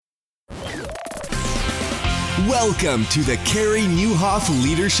Welcome to the Carey Nieuwhof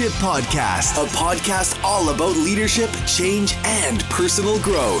Leadership Podcast, a podcast all about leadership, change, and personal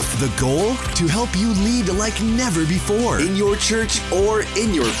growth. The goal? To help you lead like never before in your church or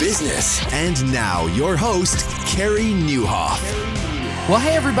in your business. And now, your host, Carey Nieuwhof. Well,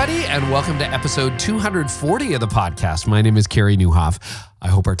 hey, everybody, and welcome to episode 240 of the podcast. My name is Carey Nieuwhof. I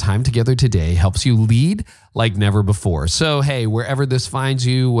hope our time together today helps you lead like never before. So, hey, wherever this finds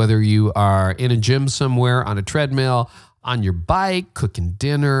you, whether you are in a gym somewhere, on a treadmill, on your bike, cooking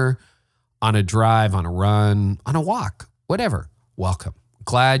dinner, on a drive, on a run, on a walk, whatever, welcome.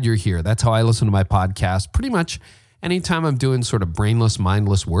 Glad you're here. That's how I listen to my podcast. Pretty much anytime I'm doing sort of brainless,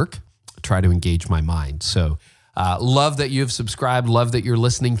 mindless work, I try to engage my mind. So, love that you've subscribed. Love that you're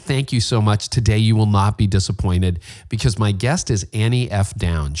listening. Thank you so much. Today, you will not be disappointed because my guest is Annie F.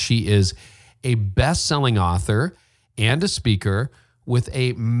 Downs. She is a best-selling author and a speaker with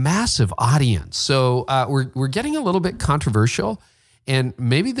a massive audience. So we're getting a little bit controversial, and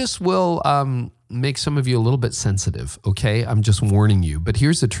maybe this will make some of you a little bit sensitive, okay? I'm just warning you. But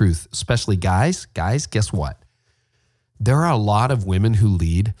here's the truth, especially guys. Guys, guess what? There are a lot of women who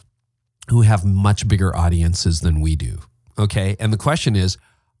lead who have much bigger audiences than we do, okay? And the question is,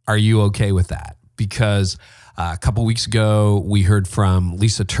 are you okay with that? Because a couple weeks ago, we heard from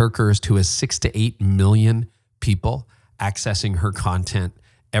Lisa Turkhurst, who has 6 to 8 million people accessing her content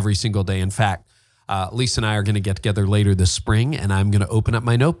every single day. In fact, Lisa and I are going to get together later this spring, and I'm going to open up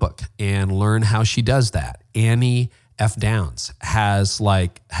my notebook and learn how she does that. Annie F. Downs has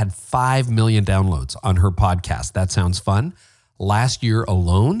had 5 million downloads on her podcast. That sounds fun. Last year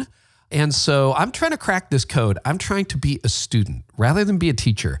alone. And so I'm trying to crack this code. I'm trying to be a student. Rather than be a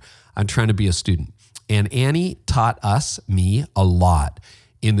teacher, I'm trying to be a student. And Annie taught me a lot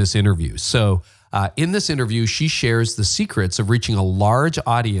in this interview. So in this interview, she shares the secrets of reaching a large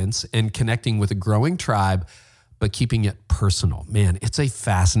audience and connecting with a growing tribe, but keeping it personal. Man, it's a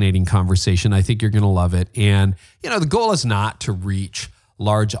fascinating conversation. I think you're going to love it. And, the goal is not to reach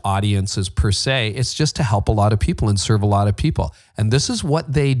large audiences per se. It's just to help a lot of people and serve a lot of people. And this is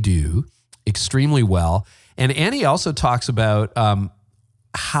what they do extremely well. And Annie also talks about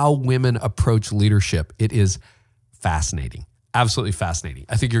how women approach leadership. It is fascinating. Absolutely fascinating.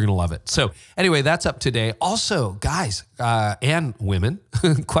 I think you're going to love it. So anyway, that's up today. Also, guys and women,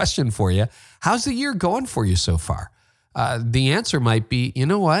 question for you. How's the year going for you so far? The answer might be, you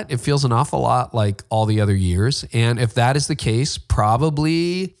know what? It feels an awful lot like all the other years. And if that is the case,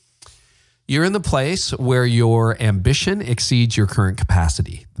 probably you're in the place where your ambition exceeds your current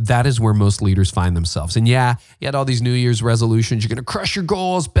capacity. That is where most leaders find themselves. And yeah, you had all these New Year's resolutions. You're going to crush your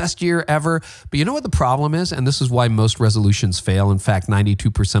goals, best year ever. But you know what the problem is? And this is why most resolutions fail. In fact,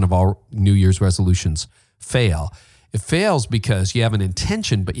 92% of all New Year's resolutions fail. It fails because you have an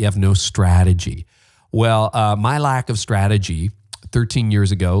intention, but you have no strategy. Well, my lack of strategy 13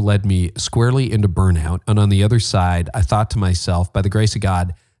 years ago led me squarely into burnout. And on the other side, I thought to myself, by the grace of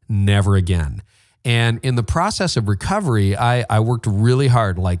God, never again. And in the process of recovery, I worked really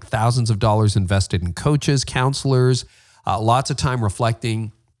hard, like thousands of dollars invested in coaches, counselors, lots of time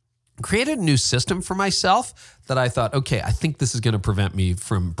reflecting, created a new system for myself that I thought, okay, I think this is going to prevent me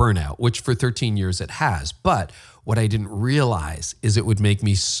from burnout, which for 13 years it has. But what I didn't realize is it would make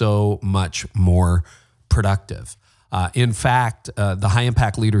me so much more productive. In fact, the high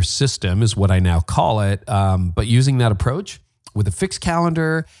impact leader system is what I now call it. But using that approach with a fixed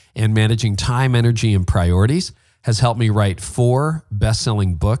calendar and managing time, energy, and priorities has helped me write 4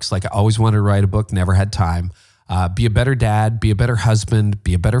 best-selling books. Like I always wanted to write a book, never had time. Be a better dad, be a better husband,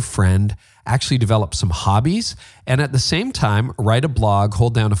 be a better friend, actually develop some hobbies, and at the same time, write a blog,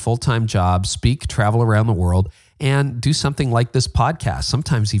 hold down a full-time job, speak, travel around the world, and do something like this podcast,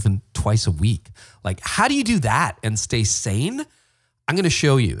 sometimes even twice a week. Like, how do you do that and stay sane? I'm going to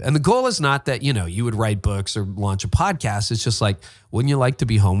show you. And the goal is not that, you would write books or launch a podcast. It's just like, wouldn't you like to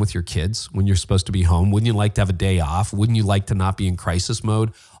be home with your kids when you're supposed to be home? Wouldn't you like to have a day off? Wouldn't you like to not be in crisis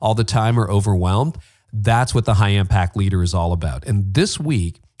mode all the time or overwhelmed? That's what the High Impact Leader is all about. And this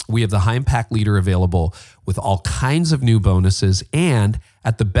week, we have the High Impact Leader available with all kinds of new bonuses and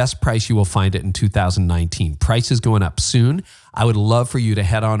at the best price you will find it in 2019. Price is going up soon. I would love for you to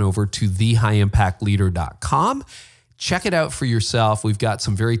head on over to thehighimpactleader.com. Check it out for yourself. We've got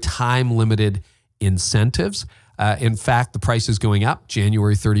some very time-limited incentives. In fact, the price is going up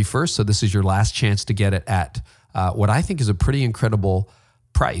January 31st, so this is your last chance to get it at what I think is a pretty incredible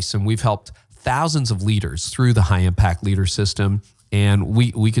price. And we've helped thousands of leaders through the High Impact Leader System. And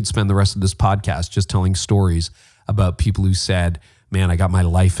we could spend the rest of this podcast just telling stories about people who said, man, I got my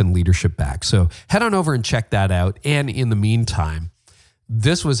life and leadership back. So head on over and check that out. And in the meantime,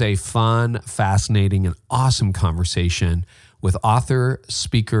 this was a fun, fascinating, and awesome conversation with author,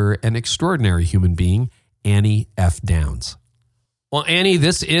 speaker, and extraordinary human being, Annie F. Downs. Well, Annie,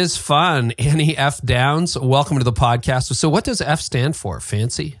 this is fun. Annie F. Downs, welcome to the podcast. So what does F stand for?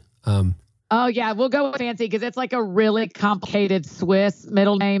 Fancy? Oh, yeah, we'll go with fancy because it's like a really complicated Swiss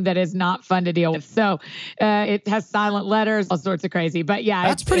middle name that is not fun to deal with. So it has silent letters, all sorts of crazy. But yeah,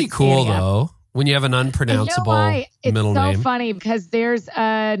 that's pretty cool, though, when you have an unpronounceable middle name. It's so funny because there's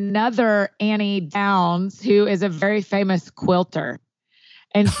another Annie Downs who is a very famous quilter.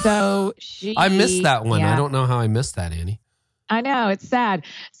 And so I missed that one. Yeah. I don't know how I missed that, Annie. I know, it's sad.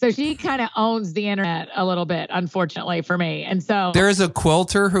 So she kind of owns the internet a little bit, unfortunately for me. And so there is a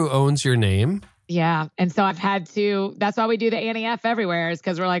quilter who owns your name. Yeah. And so I've had to, that's why we do the Annie F everywhere, is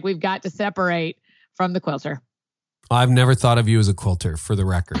because we're like, we've got to separate from the quilter. I've never thought of you as a quilter, for the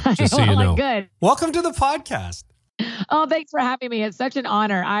record, just so you know. Good. Welcome to the podcast. Oh, thanks for having me. It's such an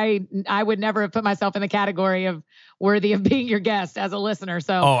honor. I would never have put myself in the category of worthy of being your guest as a listener.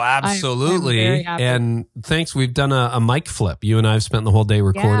 So, absolutely. And thanks. We've done a mic flip. You and I have spent the whole day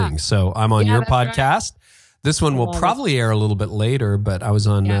recording. Yeah. So I'm on your podcast. Right. This one will probably air a little bit later, but I was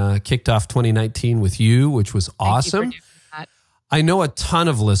on Kicked Off 2019 with you, which was awesome. I know a ton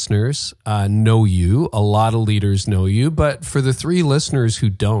of listeners know you. A lot of leaders know you. But for the 3 listeners who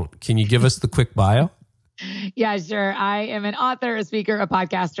don't, can you give us the quick bio? Yeah, sure. I am an author, a speaker, a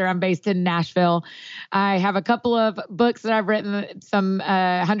podcaster. I'm based in Nashville. I have a couple of books that I've written. Some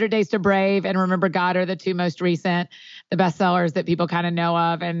 100 Days to Brave and Remember God are the 2 most recent, the bestsellers that people kind of know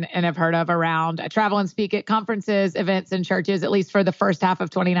of and have heard of around. I travel and speak at conferences, events, and churches, at least for the first half of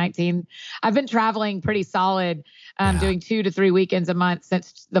 2019. I've been traveling pretty solid, doing 2 to 3 weekends a month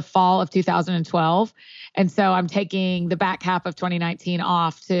since the fall of 2012. And so I'm taking the back half of 2019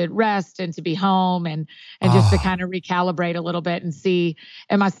 off to rest and to be home and just to kind of recalibrate a little bit and see,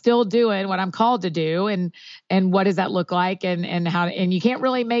 am I still doing what I'm called to do? And what does that look like? And how, and you can't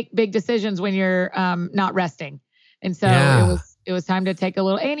really make big decisions when you're not resting. And so it was time to take a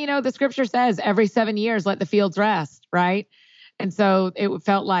little, and the scripture says every 7 years, let the fields rest. Right. And so it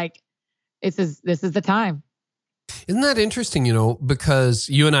felt like this is the time. Isn't that interesting, because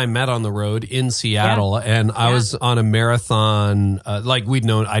you and I met on the road in Seattle and I was on a marathon,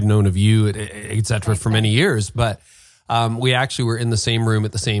 I'd known of you, et cetera, for many years, but we actually were in the same room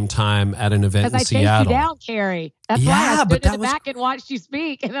at the same time at an event in Seattle. Because I chased you down, Carrie. That's why I stood in the back and watched you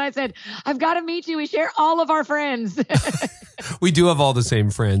speak. And then I said, I've got to meet you. We share all of our friends. We do have all the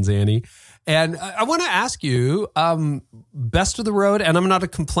same friends, Annie. And I want to ask you, best of the road, and I'm not a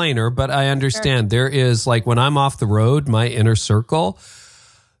complainer, but I understand there is when I'm off the road, my inner circle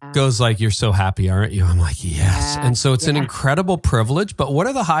goes like, you're so happy, aren't you? I'm like, yes. And so it's an incredible privilege, but what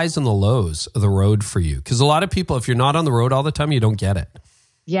are the highs and the lows of the road for you? Because a lot of people, if you're not on the road all the time, you don't get it.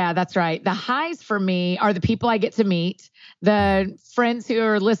 Yeah, that's right. The highs for me are the people I get to meet, the friends who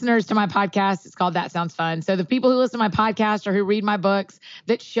are listeners to my podcast. It's called That Sounds Fun. So the people who listen to my podcast or who read my books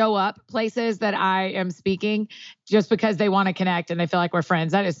that show up places that I am speaking just because they want to connect and they feel like we're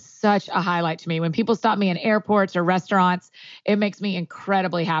friends. That is such a highlight to me. When people stop me in airports or restaurants, it makes me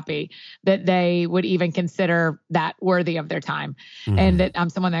incredibly happy that they would even consider that worthy of their time and that I'm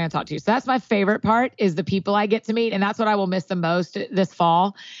someone they're going to talk to. So that's my favorite part, is the people I get to meet. And that's what I will miss the most this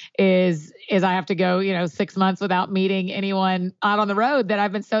fall is I have to go, 6 months without meeting anyone out on the road that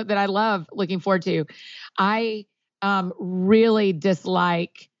I love looking forward to. I really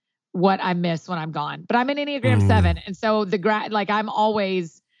dislike what I miss when I'm gone, but I'm an Enneagram 7. And so I'm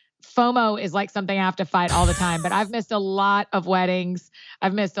always, FOMO is like something I have to fight all the time, but I've missed a lot of weddings.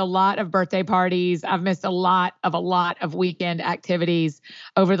 I've missed a lot of birthday parties. I've missed a lot of weekend activities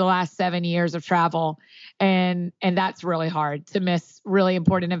over the last 7 years of travel. And that's really hard to miss really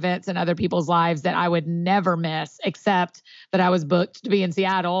important events in other people's lives that I would never miss, except that I was booked to be in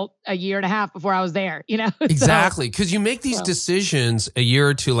Seattle a year and a half before I was there, Exactly. Because you make these decisions a year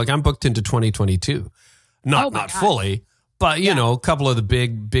or two, like I'm booked into 2022, not fully. But, a couple of the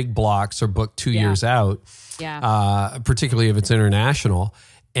big blocks are booked 2 years out, particularly if it's international.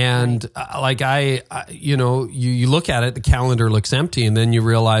 And you look at it, the calendar looks empty, and then you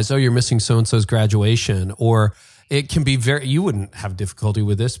realize, you're missing so-and-so's graduation. Or it can be you wouldn't have difficulty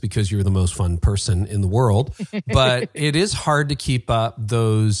with this because you're the most fun person in the world. But it is hard to keep up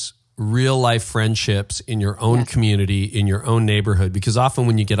those real life friendships in your own community, in your own neighborhood, because often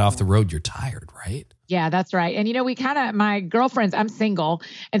when you get off the road, you're tired, right? Yeah, that's right. And, my girlfriends, I'm single.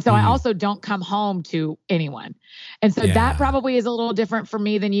 And so I also don't come home to anyone. And so that probably is a little different for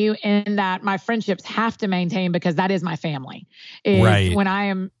me than you, in that my friendships have to maintain because that is my family. When I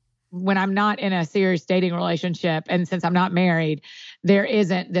am when I'm not in a serious dating relationship, and since I'm not married, there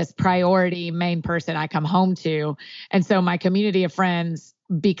isn't this priority main person I come home to. And so my community of friends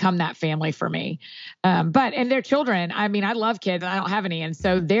become that family for me. And their children, I mean, I love kids and I don't have any. And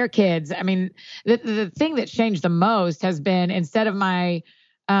so their kids, I mean, the thing that's changed the most has been, instead of my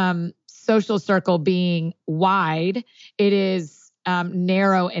social circle being wide, it is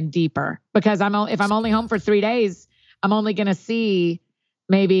narrow and deeper, because if I'm only home for 3 days, I'm only going to see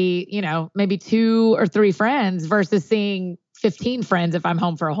maybe 2 or 3 friends versus seeing 15 friends if I'm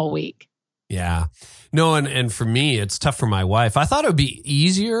home for a whole week. Yeah. No, and for me, it's tough for my wife. I thought it would be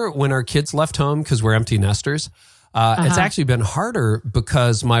easier when our kids left home because we're empty nesters. It's actually been harder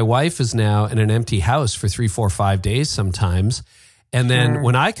because my wife is now in an empty house for 3, 4, 5 days sometimes. And then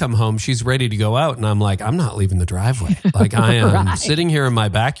when I come home, she's ready to go out. And I'm like, I'm not leaving the driveway. Like I am sitting here in my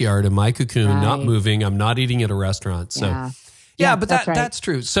backyard in my cocoon, not moving. I'm not eating at a restaurant. So yeah, but that's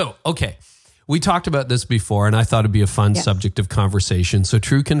true. So, okay. We talked about this before and I thought it'd be a fun subject of conversation. So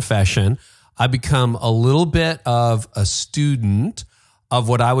true confession, I become a little bit of a student of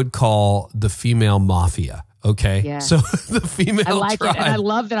what I would call the female mafia. Okay. Yeah. So the female I like tribe. it. And I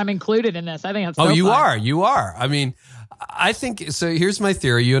love that I'm included in this. I think that's so you fun. You are. I mean, I think, so here's my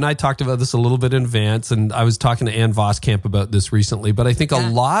theory. You and I talked about this a little bit in advance, and I was talking to Ann Voskamp about this recently, but I think a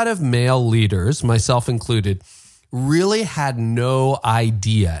lot of male leaders, myself included, really had no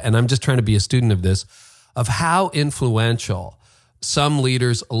idea, and I'm just trying to be a student of this, of how influential some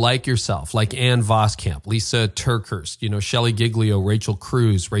leaders like yourself, like Ann Voskamp, Lisa Turkhurst, Shelley Giglio, Rachel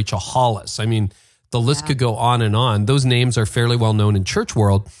Cruz, Rachel Hollis. I mean, the list could go on and on. Those names are fairly well known in church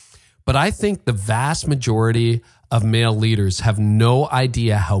world, but I think the vast majority of male leaders have no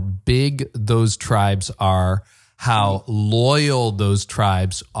idea how big those tribes are, how loyal those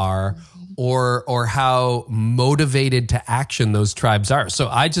tribes are, or how motivated to action those tribes are. So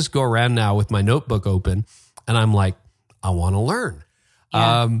I just go around now with my notebook open and I'm like, I want to learn.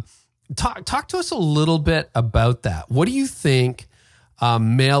 Yeah. Talk to us a little bit about that. What do you think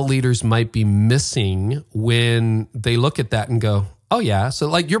male leaders might be missing when they look at that and go, oh yeah. So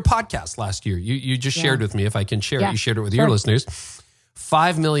like your podcast last year, you just shared with me, if I can share it, you shared it with your listeners,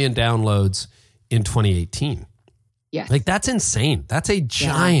 5 million downloads in 2018. Yes. Like that's insane. That's a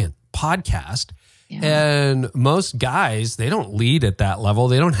giant podcast. Yeah. And most guys, they don't lead at that level.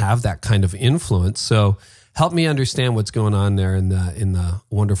 They don't have that kind of influence. So help me understand what's going on there in the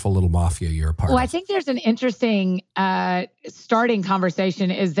wonderful little mafia you're a part of. Well, I think there's an interesting starting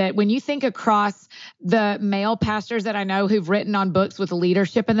conversation is that when you think across the male pastors that I know who've written on books with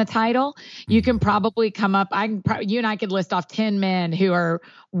leadership in the title, you can probably come up, you and I could list off 10 men who are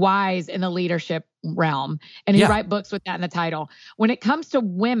wise in the leadership realm and who write books with that in the title. When it comes to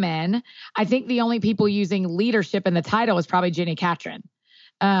women, I think the only people using leadership in the title is probably Jenny Catron.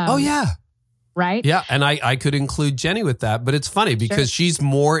 Right? Yeah. And I could include Jenny with that, but it's funny because she's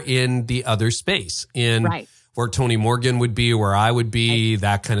more in the other space, in where Tony Morgan would be, where I would be,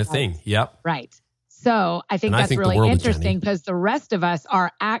 that kind of thing. Yep. Right. So I think that's really interesting because the rest of us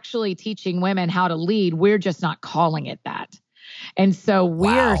are actually teaching women how to lead. We're just not calling it that. And so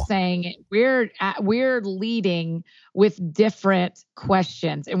we're saying we're leading with different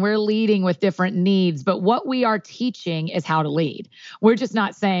questions and we're leading with different needs. But what we are teaching is how to lead. We're just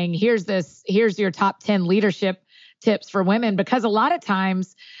not saying, here's your top 10 leadership tips for women, because a lot of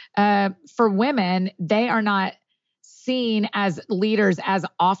times for women, they are not seen as leaders as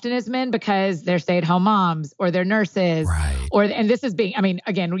often as men because they're stay-at-home moms or they're nurses. Right. And this is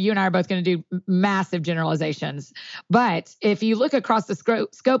again, you and I are both going to do massive generalizations. But if you look across the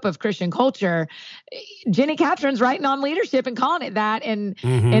scope of Christian culture, Jenny Catron's writing on leadership and calling it that. And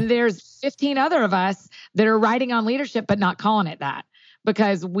there's 15 other of us that are writing on leadership, but not calling it that.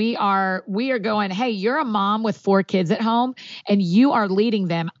 Because we are going, hey, you're a mom with 4 kids at home and you are leading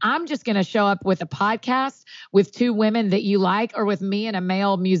them. I'm just going to show up with a podcast with 2 women that you like, or with me and a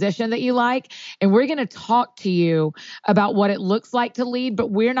male musician that you like. And we're going to talk to you about what it looks like to lead, but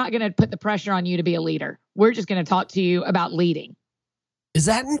we're not going to put the pressure on you to be a leader. We're just going to talk to you about leading. Is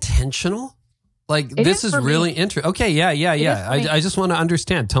that intentional? Like, this is really interesting. Okay. Yeah. I just want to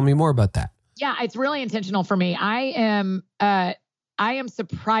understand. Tell me more about that. Yeah, it's really intentional for me. I am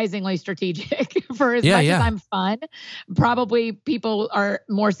surprisingly strategic for as much as I'm fun. Probably people are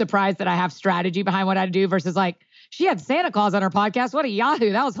more surprised that I have strategy behind what I do versus like, she had Santa Claus on her podcast. What a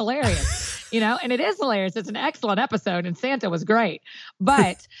Yahoo. That was hilarious. And it is hilarious. It's an excellent episode and Santa was great.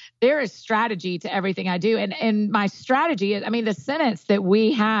 But there is strategy to everything I do. And my strategy is, the sentence that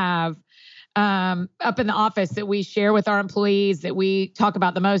we have up in the office that we share with our employees that we talk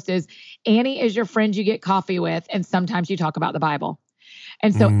about the most is, Annie is your friend you get coffee with, and sometimes you talk about the Bible.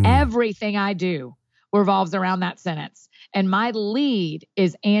 And so everything I do revolves around that sentence. And my lead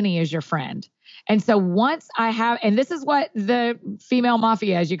is Annie is your friend. And so once I have, and this is what the female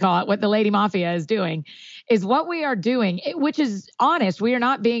mafia, as you call it, what the lady mafia is doing, is what we are doing, which is honest. We are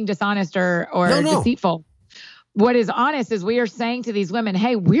not being dishonest or deceitful. What is honest is we are saying to these women,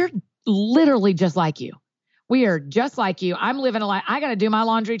 hey, we're literally just like you. We are just like you. I'm living a life. I got to do my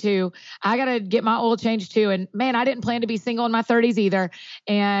laundry too. I got to get my oil changed too. And man, I didn't plan to be single in my 30s either.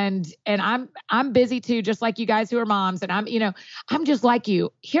 And I'm busy too, just like you guys who are moms. And I'm just like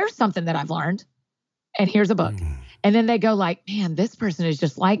you. Here's something that I've learned. And here's a book. And then they go like, man, this person is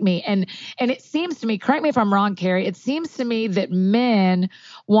just like me. And it seems to me, correct me if I'm wrong, Carrie, it seems to me that men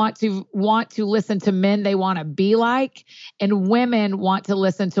want to listen to men they want to be like, and women want to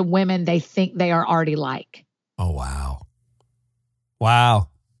listen to women they think they are already like. Oh, wow. Wow.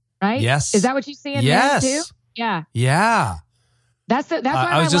 Right? Yes. Is that what you see in men too? Yeah. Yeah. That's why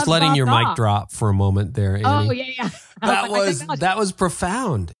I was just letting Bob your Goff. mic drop for a moment there, Annie. Oh, yeah. That was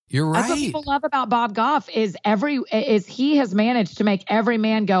profound. You're right. That's what people love about Bob Goff is he has managed to make every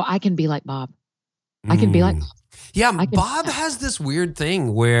man go, I can be like Bob. I can be like Bob. Yeah, Bob has this weird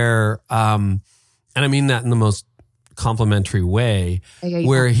thing where, and I mean that in the most complimentary way,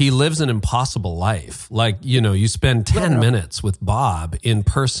 where he lives an impossible life. Like, you spend 10 minutes with Bob in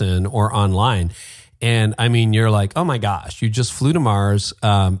person or online. And I mean, you're like, oh my gosh, you just flew to Mars,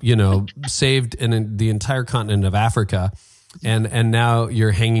 saved the entire continent of Africa. And now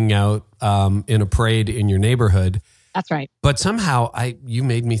you're hanging out in a parade in your neighborhood. That's right. But somehow you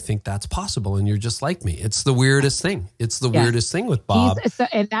made me think that's possible, and you're just like me. It's the weirdest thing. It's the weirdest thing with Bob.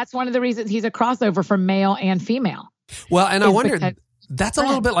 And that's one of the reasons he's a crossover from male and female. Well, and I wondered, that's a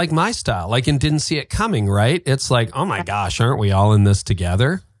little bit like my style, like in Didn't See It Coming, right? It's like, oh my gosh, aren't we all in this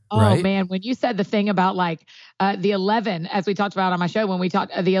together? Oh, right? Man, when you said the thing about like the 11, as we talked about on my show, when we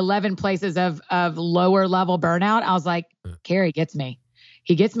talked the 11 places of lower level burnout, I was like, Carrie gets me.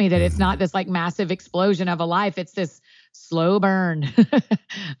 He gets me that it's not this like massive explosion of a life. It's this slow burn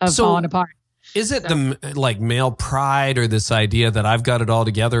of falling apart. Is it the like male pride or this idea that I've got it all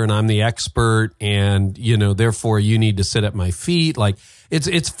together and I'm the expert and, therefore you need to sit at my feet? Like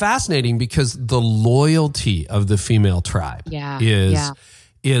it's fascinating because the loyalty of the female tribe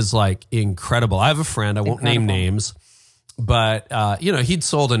is like incredible. I have a friend, I won't name names, but, he'd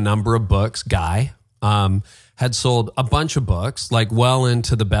sold a number of books, Guy, had sold a bunch of books, like well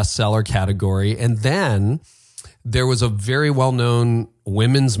into the bestseller category. And then there was a very well-known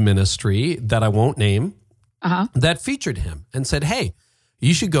women's ministry that I won't name that featured him and said, hey,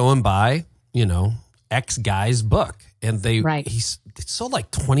 you should go and buy, X guy's book. And they sold like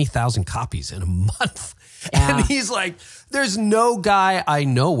 20,000 copies in a month. Yeah. And he's like, there's no guy I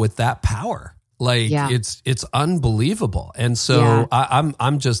know with that power. Like it's unbelievable. And so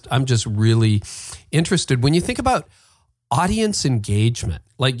I'm just really interested when you think about audience engagement.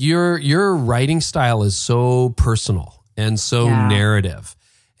 Like your writing style is so personal and so narrative.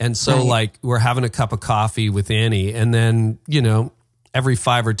 And so like we're having a cup of coffee with Annie and then, every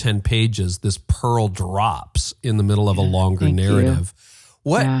 5 or 10 pages, this pearl drops in the middle of a longer narrative.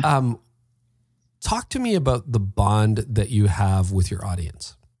 Talk to me about the bond that you have with your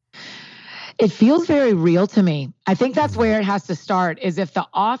audience. It feels very real to me. I think that's where it has to start is if the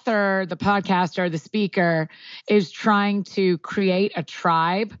author, the podcaster, the speaker is trying to create a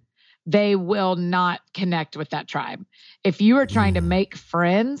tribe, they will not connect with that tribe. If you are trying to make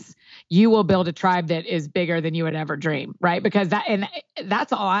friends, you will build a tribe that is bigger than you would ever dream, right? Because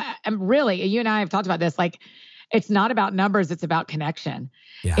that's all I'm really, you and I have talked about this, like it's not about numbers, it's about connection.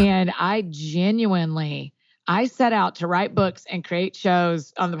 Yeah. And I set out to write books and create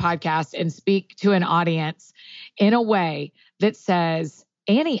shows on the podcast and speak to an audience in a way that says,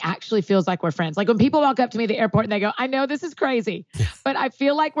 Annie actually feels like we're friends. Like when people walk up to me at the airport and they go, I know this is crazy, but I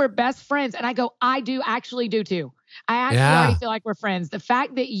feel like we're best friends. And I go, I actually do too. I actually already feel like we're friends. The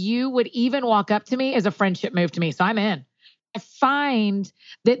fact that you would even walk up to me is a friendship move to me. So I'm in. I find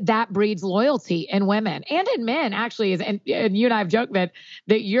that breeds loyalty in women and in men actually. And you and I have joked that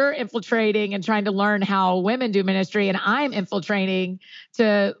you're infiltrating and trying to learn how women do ministry, and I'm infiltrating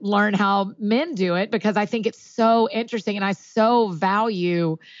to learn how men do it because I think it's so interesting and I so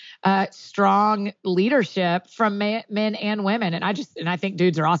value strong leadership from men and women. And I think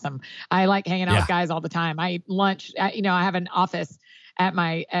dudes are awesome. I like hanging out with guys all the time. I eat lunch. I have an office at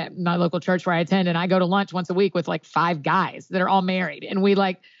my local church where I attend, and I go to lunch once a week with like 5 guys that are all married, and we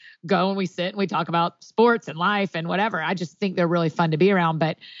like go and we sit and we talk about sports and life and whatever. I just think they're really fun to be around.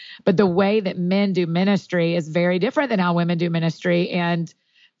 But the way that men do ministry is very different than how women do ministry, and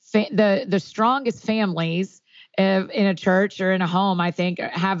the strongest families in a church or in a home, I think,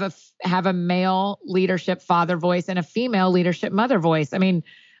 have a male leadership father voice and a female leadership mother voice. I mean,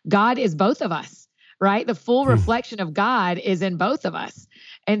 God is both of us, right? The full reflection of God is in both of us.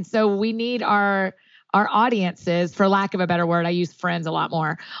 And so we need our audiences, for lack of a better word, I use friends a lot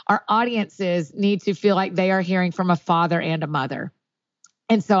more. Our audiences need to feel like they are hearing from a father and a mother.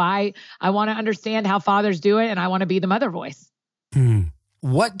 And so I want to understand how fathers do it, and I want to be the mother voice.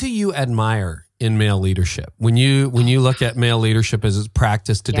 What do you admire in male leadership? When you look at male leadership as it's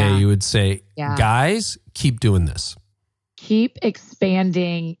practiced today, you would say, guys, keep doing this. Keep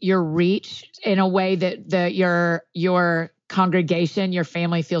expanding your reach in a way that your congregation, your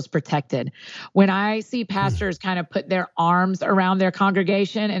family feels protected. When I see pastors kind of put their arms around their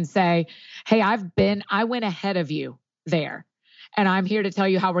congregation and say, hey, I went ahead of you there, and I'm here to tell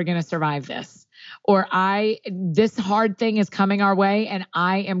you how we're going to survive this. Or this hard thing is coming our way, and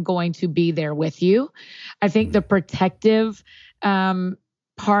I am going to be there with you. I think the protective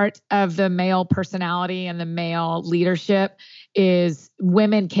part of the male personality and the male leadership is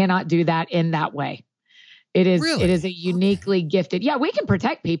women cannot do that in that way. It is a uniquely gifted. Yeah, we can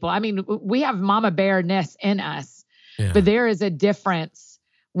protect people. I mean, we have mama bear-ness in us, but there is a difference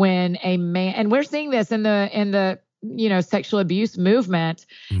when a man, and we're seeing this in the sexual abuse movement.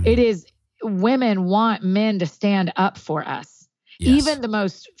 It is women want men to stand up for us. Yes. Even the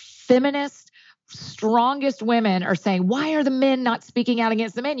most feminist, strongest women are saying, why are the men not speaking out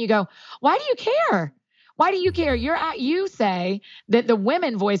against the men? You go, why do you care? Why do you care? You say that the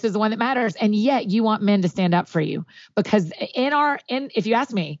women voice is the one that matters, and yet you want men to stand up for you. Because if you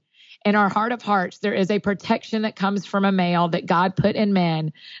ask me, in our heart of hearts, there is a protection that comes from a male that God put in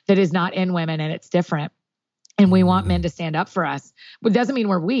men that is not in women, and it's different. And we want men to stand up for us. It doesn't mean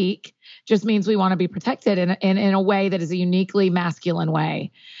we're weak, just means we want to be protected in a way that is a uniquely masculine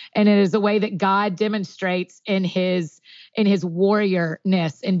way. And it is a way that God demonstrates in his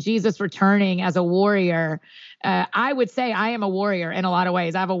warriorness, and Jesus returning as a warrior. I would say I am a warrior in a lot of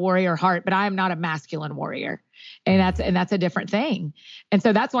ways. I have a warrior heart, but I am not a masculine warrior. And that's a different thing. And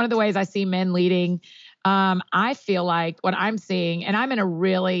so that's one of the ways I see men leading. I feel like what I'm seeing, and I'm in a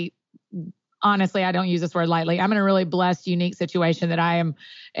really, honestly, I don't use this word lightly, I'm in a really blessed, unique situation that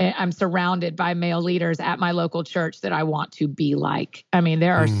I'm surrounded by male leaders at my local church that I want to be like. I mean,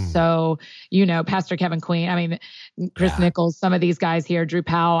 there are Pastor Kevin Queen, I mean, Chris Nichols, some of these guys here, Drew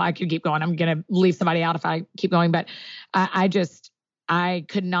Powell, I could keep going. I'm going to leave somebody out if I keep going, but I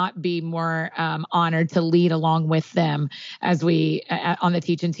could not be more honored to lead along with them as we on the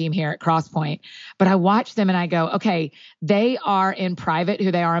teaching team here at Crosspoint. But I watch them and I go, okay, they are in private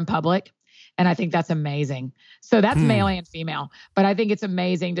who they are in public. And I think that's amazing. So that's male and female. But I think it's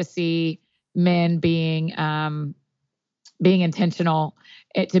amazing to see men being intentional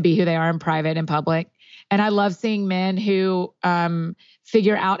to be who they are in private and public. And I love seeing men who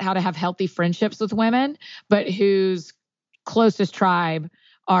figure out how to have healthy friendships with women, but whose closest tribe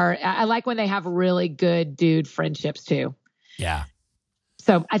I like when they have really good dude friendships too. Yeah.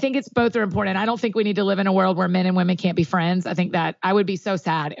 So I think both are important. I don't think we need to live in a world where men and women can't be friends. I think that I would be so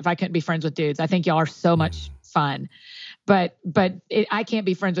sad if I couldn't be friends with dudes. I think y'all are so much fun, but I can't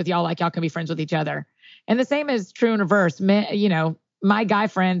be friends with y'all like y'all can be friends with each other. And the same is true in reverse. Men, my guy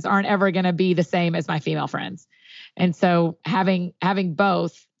friends aren't ever going to be the same as my female friends. And so having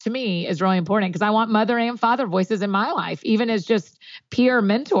both to me is really important because I want mother and father voices in my life, even as just peer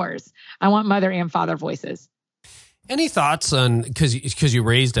mentors. I want mother and father voices. Any thoughts on, because you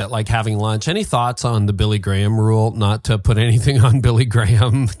raised it, like having lunch, any thoughts on the Billy Graham rule? Not to put anything on Billy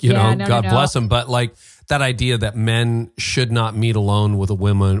Graham, God bless him, but like that idea that men should not meet alone with a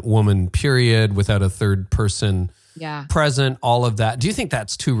woman, period, without a third person present, all of that. Do you think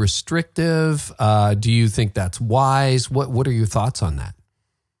that's too restrictive? Do you think that's wise? What are your thoughts on that?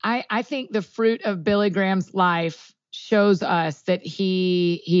 I think the fruit of Billy Graham's life shows us that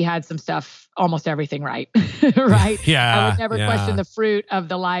he had some stuff, almost everything right, right? Yeah. I would never question the fruit of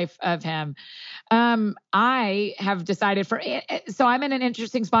the life of him. I have decided so I'm in an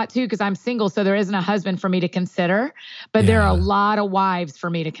interesting spot too, because I'm single. So there isn't a husband for me to consider, but there are a lot of wives for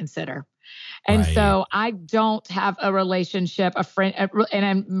me to consider. And so I don't have a relationship, a friend,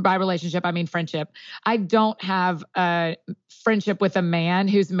 and by relationship, I mean friendship. I don't have a friendship with a man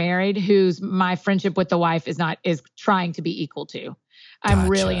who's married, who's my friendship with the wife is trying to be equal to. I'm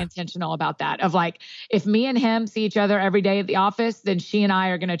really intentional about that. Of like, if me and him see each other every day at the office, then she and I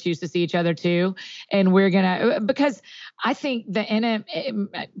are going to choose to see each other too. And we're going to, because I think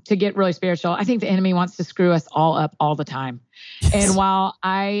to get really spiritual, I think the enemy wants to screw us all up all the time. Yes. And while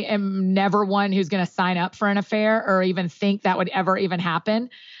I am never one who's going to sign up for an affair or even think that would ever even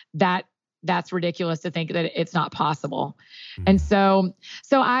happen, that that's ridiculous to think that it's not possible. And so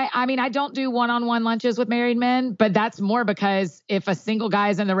I mean, I don't do one-on-one lunches with married men, but that's more because if a single guy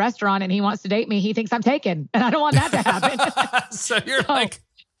is in the restaurant and he wants to date me, he thinks I'm taken, and I don't want that to happen. So you're like,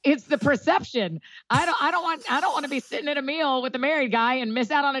 it's the perception. I don't want to be sitting at a meal with a married guy and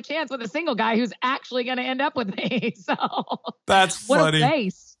miss out on a chance with a single guy who's actually going to end up with me. So that's funny. What a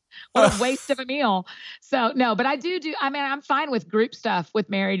waste. What a waste of a meal. So no, but I do. I mean, I'm fine with group stuff with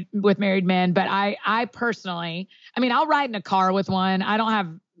married men, but I personally, I mean, I'll ride in a car with one. I don't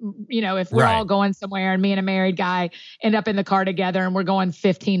have, if we're all going somewhere and me and a married guy end up in the car together and we're going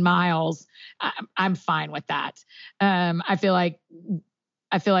 15 miles, I'm fine with that. I feel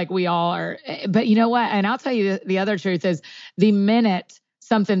like we all are, but you know what? And I'll tell you the other truth is, the minute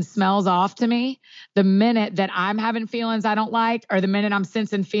something smells off to me, the minute that I'm having feelings I don't like, or the minute I'm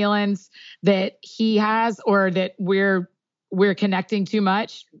sensing feelings that he has, or that we're connecting too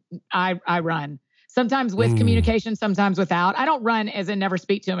much, I run. Sometimes with communication, sometimes without. I don't run as in never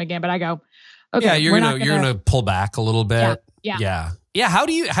speak to him again, but I go, okay. Yeah, you're gonna pull back a little bit. Yeah. How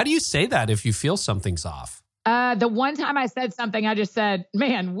do you say that if you feel something's off? The one time I said something, I just said,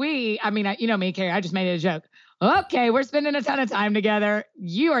 man, you know me, Carrie, I just made it a joke. Okay, we're spending a ton of time together.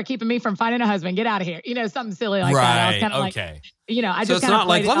 You are keeping me from finding a husband. Get out of here. Something silly like that. I was kind of like, I so just it's not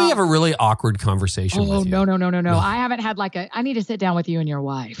like, let me have a really awkward conversation with you. No. I haven't had I need to sit down with you and your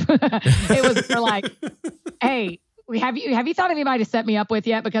wife. It was for like, hey, have you thought of anybody to set me up with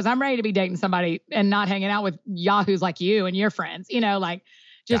yet? Because I'm ready to be dating somebody and not hanging out with yahoos like you and your friends,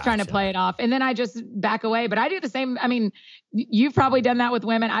 just trying to play it off. And then I just back away. But I do the same. I mean, you've probably done that with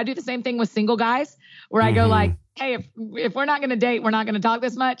women. I do the same thing with single guys, where I go like, hey, if we're not going to date, we're not going to talk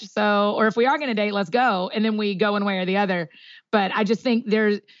this much. So, or if we are going to date, let's go. And then we go one way or the other. But I just think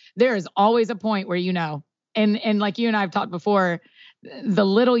there is always a point where, and like you and I have talked before, the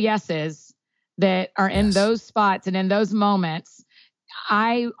little yeses that are in those spots and in those moments,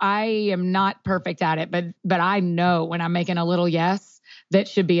 I am not perfect at it, but I know when I'm making a little yes, that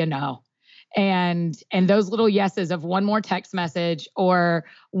should be a no. And those little yeses of one more text message, or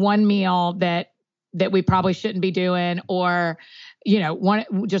one meal that we probably shouldn't be doing, or, one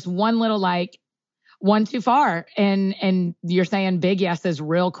little, like, one too far. And you're saying big yeses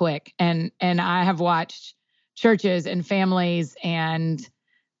real quick. And I have watched churches and families and,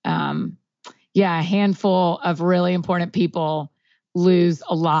 a handful of really important people lose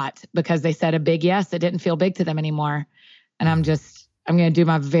a lot because they said a big yes that didn't feel big to them anymore. And I'm going to do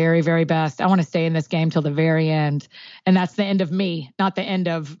my very, very best. I want to stay in this game till the very end. And that's the end of me, not the end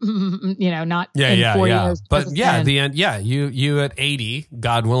of, not in 4 years. But the end. Yeah. You at 80,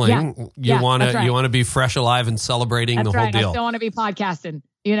 God willing, you want to be fresh, alive, and celebrating the whole deal. I still want to be podcasting,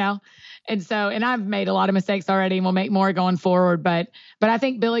 And so, and I've made a lot of mistakes already, and we'll make more going forward. But I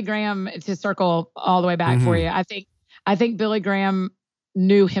think Billy Graham, to circle all the way back for you, I think Billy Graham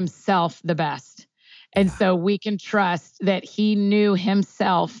knew himself the best. And so we can trust that he knew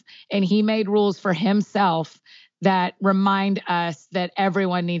himself, and he made rules for himself that remind us that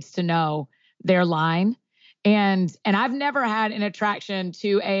everyone needs to know their line. And I've never had an attraction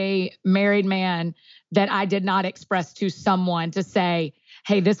to a married man that I did not express to someone to say,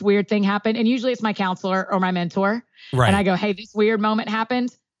 hey, this weird thing happened. And usually it's my counselor or my mentor. Right. And I go, hey, this weird moment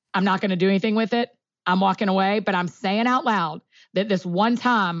happened. I'm not going to do anything with it. I'm walking away, but I'm saying out loud that this one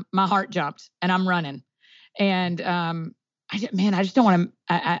time my heart jumped and I'm running. And I just don't want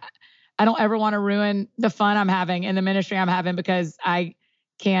to, I don't ever want to ruin the fun I'm having in the ministry I'm having because I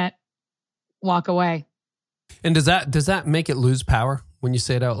can't walk away. And does that make it lose power when you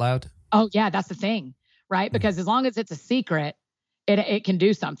say it out loud? Oh yeah, that's the thing, right? Because as long as it's a secret, it can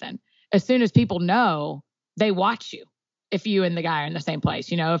do something. As soon as people know, they watch you. If you and the guy are in the same place,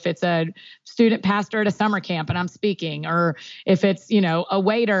 if it's a student pastor at a summer camp and I'm speaking, or if it's, a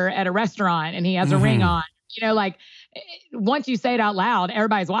waiter at a restaurant and he has a ring on, once you say it out loud,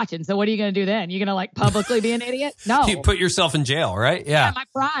 everybody's watching. So what are you going to do then? You're going to publicly be an idiot? No. You put yourself in jail, right? Yeah.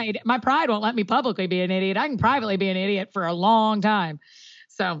 My pride won't let me publicly be an idiot. I can privately be an idiot for a long time.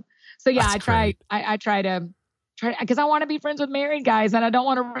 So yeah, I try to, because I want to be friends with married guys and I don't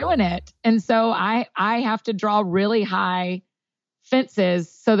want to ruin it. And so I have to draw really high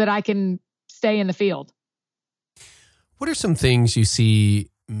fences so that I can stay in the field. What are some things you see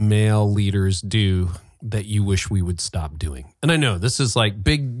male leaders do that you wish we would stop doing? And I know this is like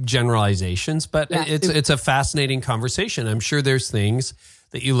big generalizations, but it's a fascinating conversation. I'm sure there's things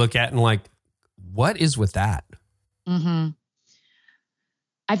that you look at and like, what is with that? Mm-hmm.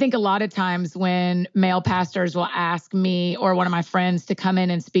 I think a lot of times when male pastors will ask me or one of my friends to come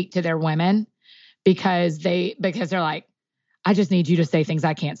in and speak to their women because they're like, I just need you to say things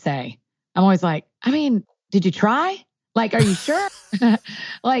I can't say. I'm always like, I mean, did you try? Like, are you sure?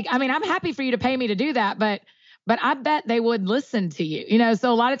 Like, I mean, I'm happy for you to pay me to do that, but I bet they would listen to you, you know?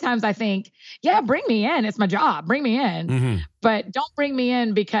 So a lot of times I think, yeah, bring me in. It's my job. Bring me in. Mm-hmm. But don't bring me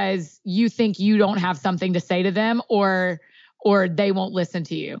in because you think you don't have something to say to them or they won't listen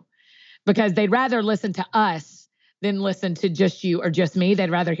to you, because they'd rather listen to us than listen to just you or just me.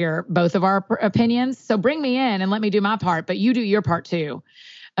 They'd rather hear both of our opinions. So bring me in and let me do my part, but you do your part too.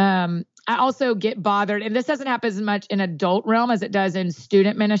 I also get bothered, and this doesn't happen as much in adult realm as it does in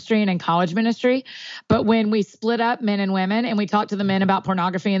student ministry and in college ministry. But when we split up men and women and we talk to the men about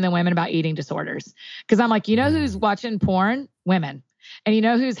pornography and the women about eating disorders, because I'm like, you know who's watching porn? Women. And you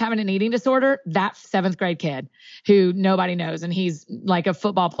know who's having an eating disorder? That 7th grade kid who nobody knows. And he's like a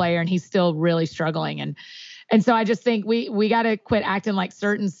football player and he's still really struggling. And so I just think we got to quit acting like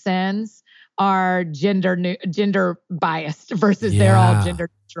certain sins are gender biased versus they're all gender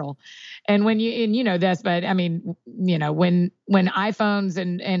neutral. And when you know this, but I mean, you know, when iPhones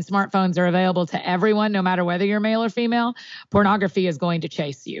and smartphones are available to everyone, no matter whether you're male or female, pornography is going to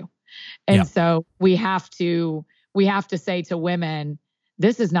chase you. And so we have to say to women,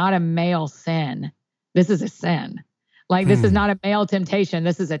 this is not a male sin. This is a sin. Like, this is not a male temptation.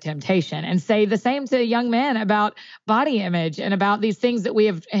 This is a temptation. And say the same to young men about body image and about these things that we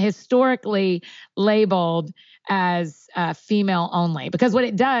have historically labeled as female only. Because what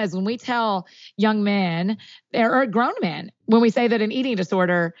it does when we tell young men or grown men, when we say that an eating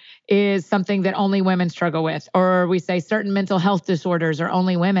disorder is something that only women struggle with, or we say certain mental health disorders are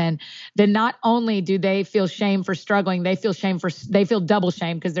only women, then not only do they feel shame for struggling, they feel double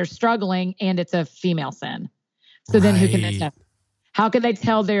shame because they're struggling and it's a female sin. So then who can they tell? How can they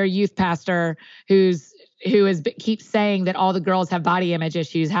tell their youth pastor who keeps saying that all the girls have body image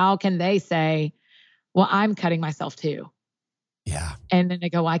issues? How can they say, well, I'm cutting myself too? Yeah. And then they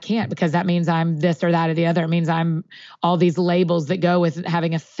go, well, I can't, because that means I'm this or that or the other. It means I'm all these labels that go with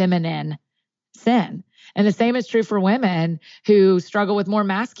having a feminine sin. And the same is true for women who struggle with more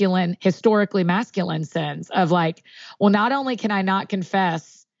historically masculine sins of like, well, not only can I not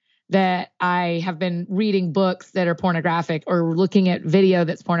confess that I have been reading books that are pornographic or looking at video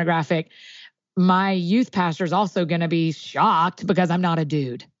that's pornographic, my youth pastor is also going to be shocked because I'm not a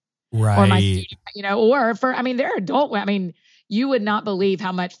dude. Right. Or my student, you know, or they're adult. I mean, you would not believe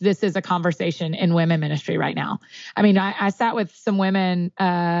how much this is a conversation in women ministry right now. I mean, I sat with some women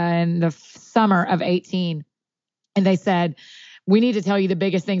in the summer of 18, and they said, we need to tell you the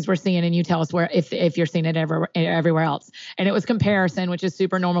biggest things we're seeing, and you tell us where if you're seeing it everywhere else. And it was comparison, which is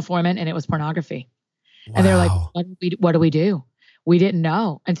super normal for women, and it was pornography. Wow. And they're like, what do we do? We didn't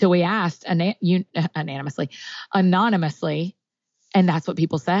know until we asked anonymously, and that's what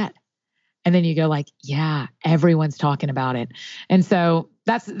people said. And then you go like, yeah, everyone's talking about it. And so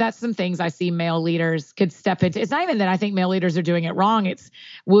that's some things I see male leaders could step into. It's not even that I think male leaders are doing it wrong. It's,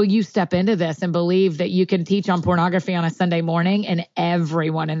 will you step into this and believe that you can teach on pornography on a Sunday morning and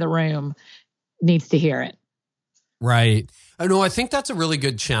everyone in the room needs to hear it? Right. I know. I think that's a really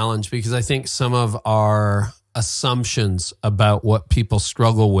good challenge, because I think some of our assumptions about what people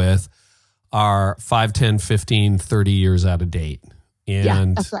struggle with are 5, 10, 15, 30 years out of date.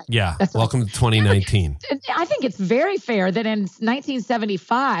 And that's right. That's welcome to 2019. I think it's very fair that in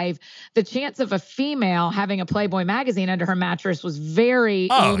 1975, the chance of a female having a Playboy magazine under her mattress was very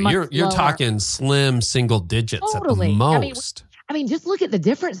you're talking slim single digits at the most. I mean, just look at the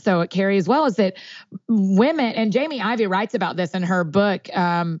difference, though, Carrie, as well, is that women, and Jamie Ivey writes about this in her book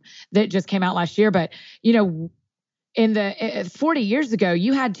that just came out last year, but, you know, in the 40 years ago,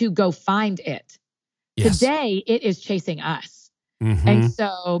 you had to go find it. Yes. Today, it is chasing us. Mm-hmm. And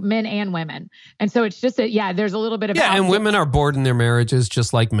so men and women. And so it's just there's a little bit of and women are bored in their marriages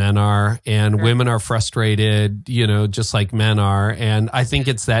just like men are, and women are frustrated, you know, just like men are. And I think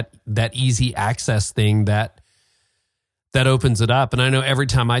it's that easy access thing that opens it up. And I know every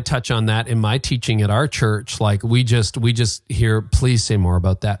time I touch on that in my teaching at our church, like we just hear, please say more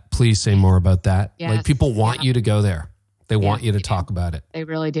about that. Please say more about that. Yes. Like people want you to go there. They want you to talk about it. They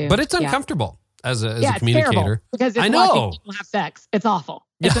really do. But it's uncomfortable. As a communicator. Terrible, because it's watching people have sex. It's awful.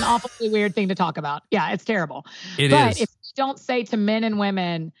 It's an awfully weird thing to talk about. Yeah, it's terrible. But if you don't say to men and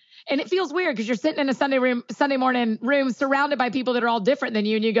women, and it feels weird because you're sitting in a Sunday morning room surrounded by people that are all different than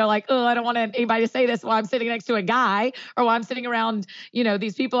you, and you go like, oh, I don't want anybody to say this while I'm sitting next to a guy, or while I'm sitting around, you know,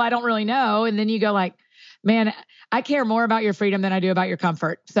 these people I don't really know. And then you go like, man, I care more about your freedom than I do about your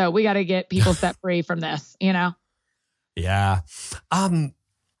comfort. So we got to get people set free from this, you know? Yeah.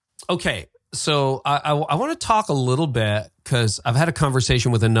 Okay. So I want to talk a little bit, because I've had a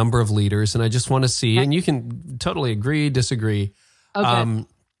conversation with a number of leaders, and I just want to see, and you can totally agree, disagree. Okay.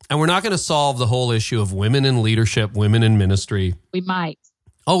 And we're not going to solve the whole issue of women in leadership, women in ministry. We might.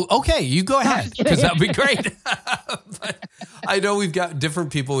 Oh, okay. You go ahead, because that'd be great. But I know we've got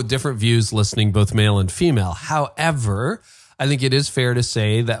different people with different views listening, both male and female. However, I think it is fair to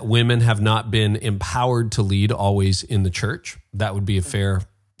say that women have not been empowered to lead always in the church. That would be a fair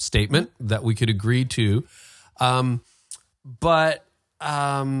statement that we could agree to. But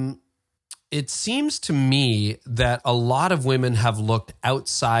it seems to me that a lot of women have looked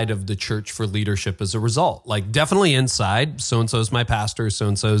outside of the church for leadership as a result. Like, definitely inside. So-and-so is my pastor.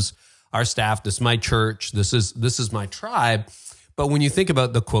 So-and-so's our staff. This is my church. This is my tribe. But when you think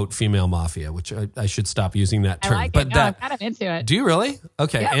about the quote female mafia, which I should stop using that term. I like but it. No, I'm kind of into it. Do you really?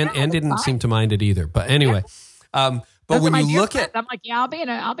 Okay. Yeah, and didn't fine. seem to mind it either. But anyway, but Those when are my you dear look friends. at, I'm like, yeah,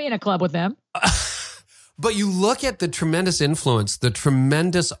 I'll be in a club with them. but you look at the tremendous influence, the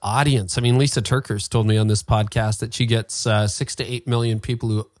tremendous audience. I mean, Lisa Turkers told me on this podcast that she gets 6 to 8 million people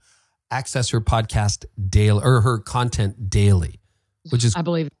who access her podcast daily, or her content daily, which is I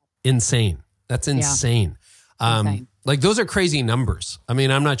believe insane. That's insane. Insane. Like, those are crazy numbers. I mean,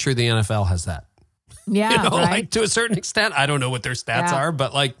 I'm not sure the NFL has that. Yeah, right. Like, to a certain extent. I don't know what their stats are,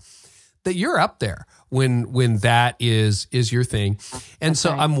 but like, that you're up there when that is your thing. And so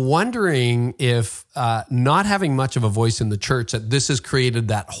I'm wondering if not having much of a voice in the church, that this has created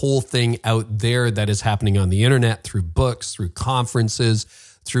that whole thing out there that is happening on the internet, through books, through conferences,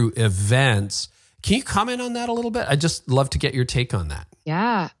 through events. Can you comment on that a little bit? I'd just love to get your take on that.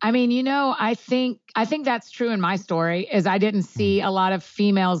 Yeah. I mean, I think that's true in my story, is I didn't see a lot of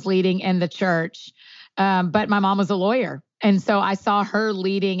females leading in the church. But my mom was a lawyer. And so I saw her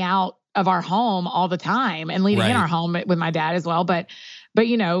leading out of our home all the time, and leading in our home with my dad as well. But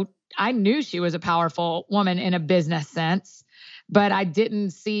I knew she was a powerful woman in a business sense, but I didn't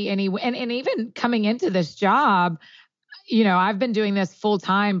see any, and even coming into this job, I've been doing this full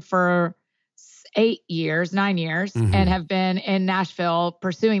time for 9 years, and have been in Nashville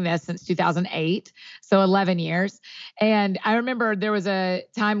pursuing this since 2008. So 11 years. And I remember there was a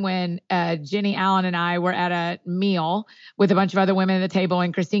time when Jenny Allen and I were at a meal with a bunch of other women at the table.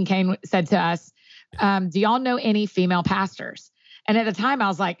 And Christine Kane said to us, do y'all know any female pastors? And at the time I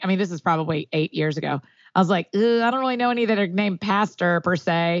was like, this is probably 8 years ago. I was like, I don't really know any that are named pastor per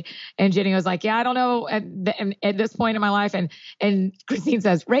se. And Jenny was like, yeah, I don't know at this point in my life. And Christine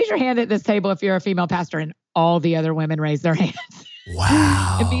says, raise your hand at this table if you're a female pastor. And all the other women raised their hands.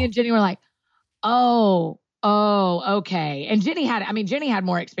 Wow. And me and Jenny were like, oh, okay. And Jenny had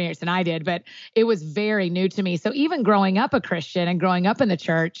more experience than I did, but it was very new to me. So even growing up a Christian and growing up in the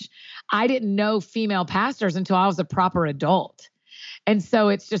church, I didn't know female pastors until I was a proper adult. And so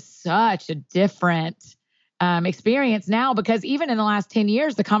it's just such a different experience now, because even in the last 10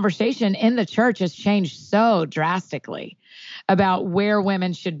 years, the conversation in the church has changed so drastically about where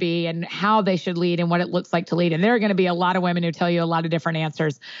women should be and how they should lead and what it looks like to lead. And there are going to be a lot of women who tell you a lot of different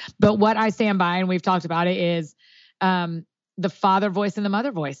answers. But what I stand by, and we've talked about it, is the father voice and the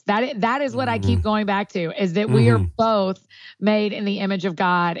mother voice. That is what I keep going back to, is that we are both made in the image of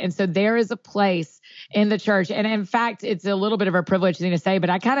God. And so there is a place in the church. And in fact, it's a little bit of a privilege thing to say,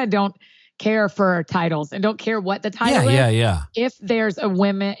 but I kind of don't care for titles and don't care what the title is. Yeah. If there's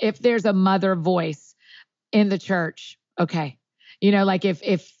a mother voice in the church, okay. Like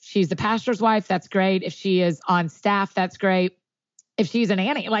if she's the pastor's wife, that's great. If she is on staff, that's great. If she's a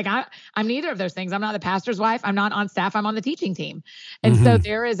nanny, like I'm neither of those things. I'm not the pastor's wife. I'm not on staff. I'm on the teaching team. And so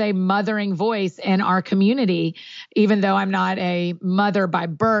there is a mothering voice in our community, even though I'm not a mother by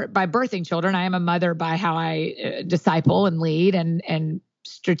birthing children. I am a mother by how I disciple and lead and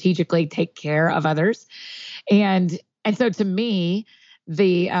strategically take care of others. And so to me,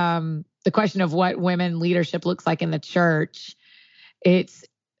 the question of what women leadership looks like in the church, it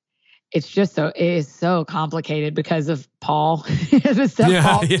is so complicated because of Paul.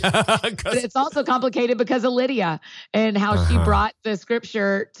 Paul. But it's also complicated because of Lydia and how she brought the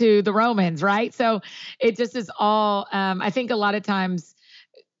scripture to the Romans, right? So it just is all, I think a lot of times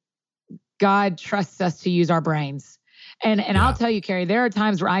God trusts us to use our brains. And I'll tell you, Carrie, there are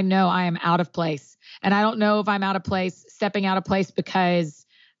times where I know I am out of place. And I don't know if I'm stepping out of place because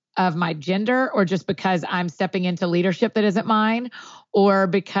of my gender, or just because I'm stepping into leadership that isn't mine, or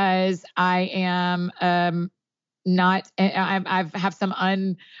because I am I have some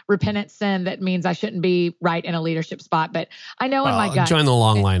unrepentant sin that means I shouldn't be right in a leadership spot. But I know in my gut. Join the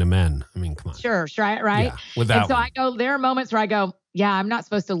long line of men. I mean, come on. Sure, right? Yeah, with that and so there are moments where I go, yeah, I'm not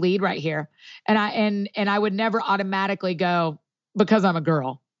supposed to lead right here. And I would never automatically go because I'm a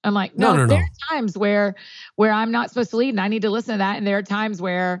girl. I'm like, no. There are times where I'm not supposed to lead, and I need to listen to that. And there are times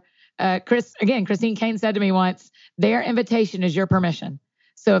where Christine Kane said to me once, their invitation is your permission.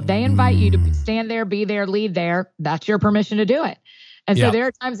 So if they invite you to stand there, be there, lead there, that's your permission to do it. And so there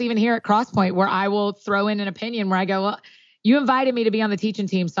are times even here at Crosspoint where I will throw in an opinion where I go, well, you invited me to be on the teaching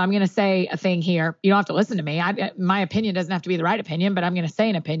team, so I'm going to say a thing here. You don't have to listen to me. My opinion doesn't have to be the right opinion, but I'm going to say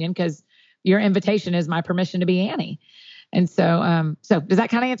an opinion because your invitation is my permission to be Annie. And so, so does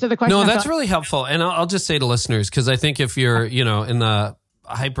that kind of answer the question? No, that's really helpful. And I'll just say to listeners, because I think if you're, in the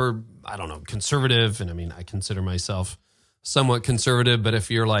hyper, conservative, and I mean, I consider myself somewhat conservative, but if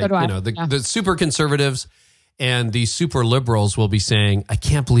you're like, the super conservatives and the super liberals will be saying, I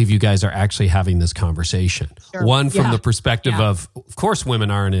can't believe you guys are actually having this conversation. Sure. One from the perspective of course, women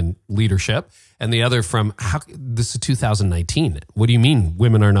aren't in leadership. And the other from, this is 2019. What do you mean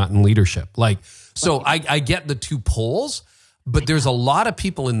women are not in leadership? So I get the two poles, but there's a lot of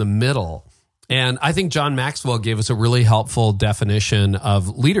people in the middle. And I think John Maxwell gave us a really helpful definition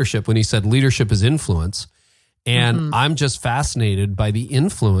of leadership when he said leadership is influence. And I'm just fascinated by the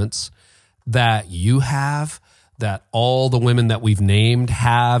influence that you have, that all the women that we've named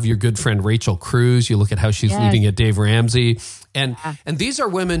have. Your good friend Rachel Cruz, you look at how she's leading at Dave Ramsey. And these are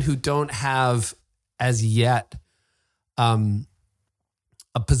women who don't have as yet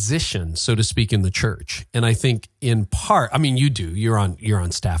a position, so to speak, in the church. And I think in part, I mean, you do, you're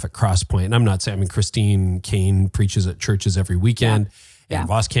on staff at Crosspoint. And I'm not saying, Christine Kane preaches at churches every weekend. And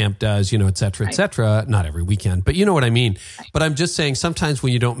Voskamp does, et cetera, et cetera. Not every weekend, but you know what I mean. Right. But I'm just saying sometimes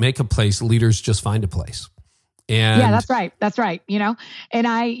when you don't make a place, leaders just find a place. And that's right. That's right. And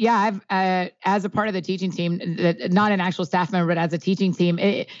I've as a part of the teaching team, not an actual staff member, but as a teaching team,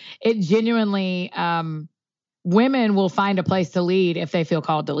 it genuinely, women will find a place to lead if they feel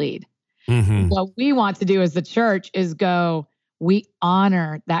called to lead. Mm-hmm. What we want to do as the church is we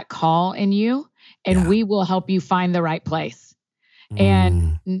honor that call in you, and we will help you find the right place.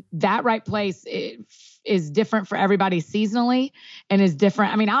 And that right place is different for everybody seasonally and is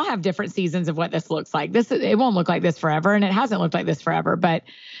different. I mean, I'll have different seasons of what this looks like. It won't look like this forever, and it hasn't looked like this forever. But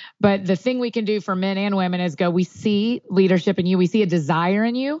the thing we can do for men and women is we see leadership in you. We see a desire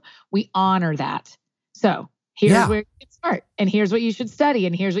in you. We honor that. So here's where you can start, and here's what you should study,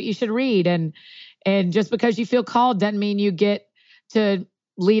 and here's what you should read. And just because you feel called doesn't mean you get to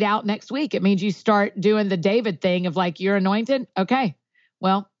lead out next week. It means you start doing the David thing of you're anointed. Okay,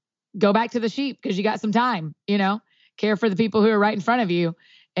 well, go back to the sheep because you got some time, care for the people who are right in front of you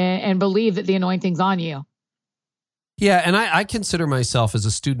and believe that the anointing's on you. Yeah. And I consider myself as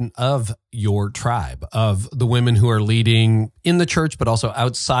a student of your tribe, of the women who are leading in the church, but also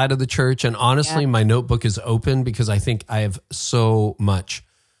outside of the church. And honestly, my notebook is open because I think I have so much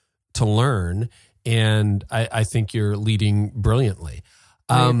to learn. And I think you're leading brilliantly.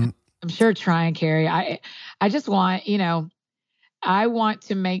 I'm sure trying, Carrie. I just want, I want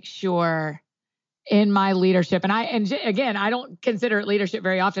to make sure in my leadership, and again, I don't consider it leadership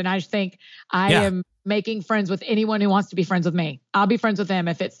very often. I just think I am making friends with anyone who wants to be friends with me. I'll be friends with them.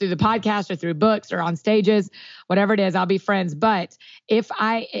 If it's through the podcast or through books or on stages, whatever it is, I'll be friends. But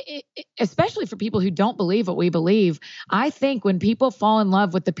especially for people who don't believe what we believe, I think when people fall in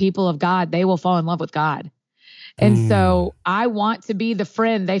love with the people of God, they will fall in love with God. And so I want to be the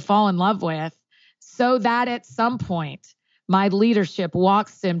friend they fall in love with so that at some point my leadership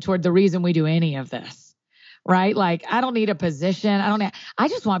walks them toward the reason we do any of this, right? I don't need a position. I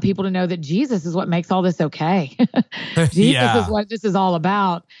just want people to know that Jesus is what makes all this okay. Jesus is what this is all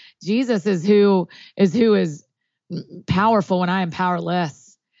about. Jesus is who is powerful when I am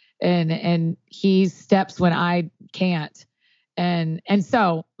powerless, and he steps when I can't. And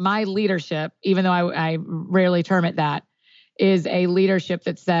so my leadership, even though I rarely term it that, is a leadership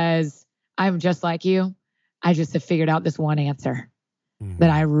that says, I'm just like you. I just have figured out this one answer that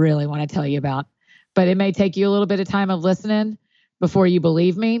I really want to tell you about. But it may take you a little bit of time of listening before you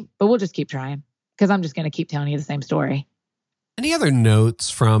believe me, but we'll just keep trying because I'm just going to keep telling you the same story. Any other notes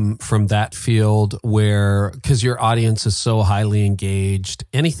from that field where, because your audience is so highly engaged,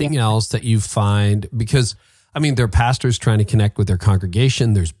 anything else that you find, because there are pastors trying to connect with their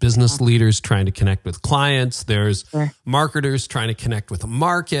congregation. There's business leaders trying to connect with clients. There's marketers trying to connect with a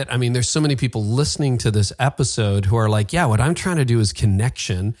market. There's so many people listening to this episode who are like, what I'm trying to do is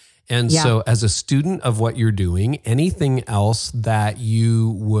connection. And so as a student of what you're doing, anything else that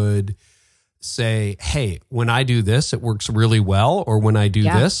you would say, hey, when I do this, it works really well. Or when I do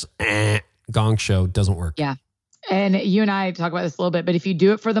this, gong show, doesn't work. Yeah. And you and I talk about this a little bit, but if you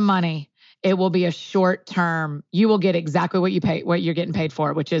do it for the money, it will be a short term. You will get exactly what you're getting paid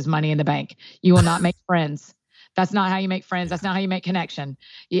for, which is money in the bank. You will not make friends. That's not how you make friends. That's not how you make connection.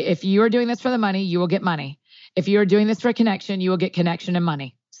 If you are doing this for the money, you will get money. If you are doing this for connection, you will get connection and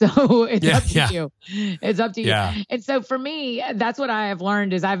money. So it's up to Yeah. you. It's up to you. Yeah. And so for me, that's what I have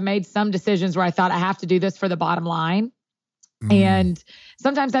learned is I've made some decisions where I thought I have to do this for the bottom line. And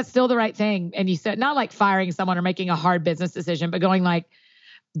sometimes that's still the right thing. And you said, not like firing someone or making a hard business decision, but going like,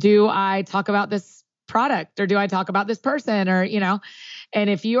 do I talk about this product or do I talk about this person or, and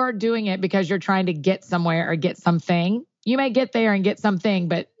if you are doing it because you're trying to get somewhere or get something, you may get there and get something,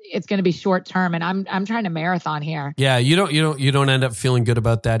 but it's going to be short term. And I'm trying to marathon here. Yeah. You don't end up feeling good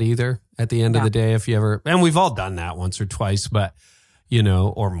about that either at the end of the day. If you ever, and we've all done that once or twice, but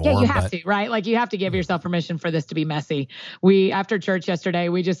or more. Yeah, you have to, right? Like you have to give yourself permission for this to be messy. After church yesterday,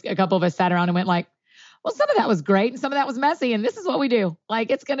 a couple of us sat around and went like, well, some of that was great and some of that was messy. And this is what we do.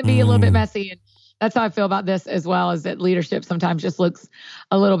 Like, it's going to be a little bit messy. And that's how I feel about this as well, is that leadership sometimes just looks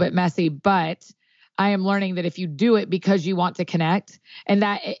a little bit messy, but I am learning that if you do it because you want to connect, and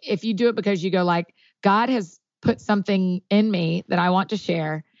that if you do it because you go like, God has put something in me that I want to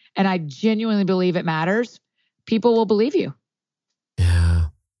share, and I genuinely believe it matters, people will believe you.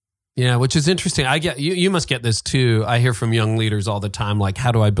 Yeah, which is interesting. I get you must get this too. I hear from young leaders all the time, like,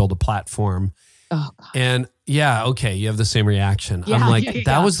 how do I build a platform? Oh, God. And you have the same reaction. I'm like,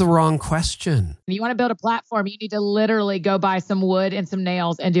 that was the wrong question. If you want to build a platform, you need to literally go buy some wood and some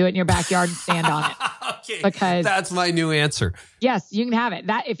nails and do it in your backyard and stand on it. Okay, because that's my new answer. Yes, you can have it.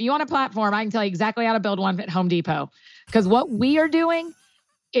 That if you want a platform, I can tell you exactly how to build one at Home Depot. Because what we are doing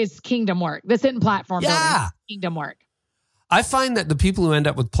is kingdom work. This isn't platform building, it's kingdom work. I find that the people who end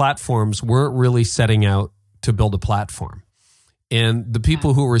up with platforms weren't really setting out to build a platform. And the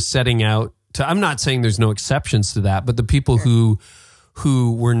people who were setting out to, I'm not saying there's no exceptions to that, but the people who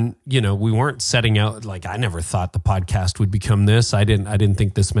were, we weren't setting out, like, I never thought the podcast would become this. I didn't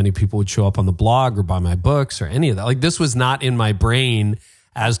think this many people would show up on the blog or buy my books or any of that. Like, this was not in my brain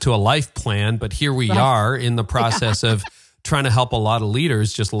as to a life plan, but here we are in the process of trying to help a lot of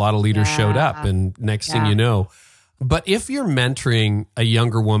leaders. Just a lot of leaders showed up, and next thing you know. But if you're mentoring a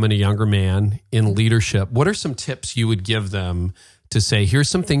younger woman, a younger man in leadership, what are some tips you would give them to say, here's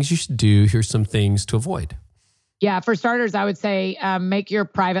some things you should do, here's some things to avoid? Yeah, for starters, I would say make your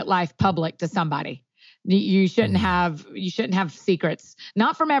private life public to somebody. You shouldn't have secrets.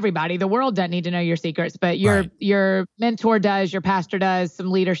 Not from everybody. The world doesn't need to know your secrets, but your mentor does, your pastor does,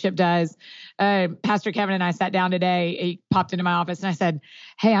 some leadership does. Pastor Kevin and I sat down today. He popped into my office and I said,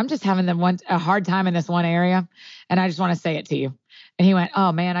 "Hey, I'm just having a hard time in this one area, and I just want to say it to you." And he went,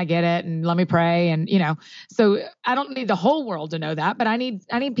 "Oh man, I get it. And let me pray." And so I don't need the whole world to know that, but I need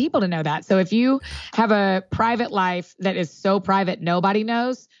people to know that. So if you have a private life that is so private nobody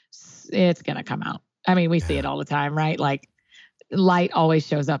knows, it's going to come out. I mean, we see it all the time, right? Like, light always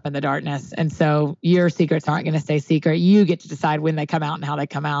shows up in the darkness. And so your secrets aren't going to stay secret. You get to decide when they come out and how they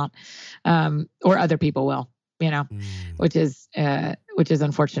come out, or other people will, which is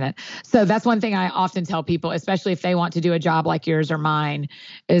unfortunate. So that's one thing I often tell people, especially if they want to do a job like yours or mine,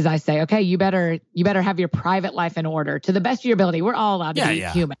 is I say, okay, you better have your private life in order to the best of your ability. We're all allowed to be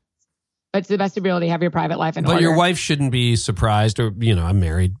human. But to the best of your ability, have your private life in order. But your wife shouldn't be surprised, or, I'm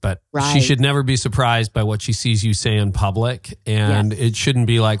married, but she should never be surprised by what she sees you say in public. And it shouldn't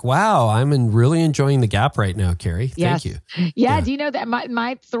be like, wow, I'm really enjoying the Gap right now, Carrie. Thank you. Yeah. Do you know that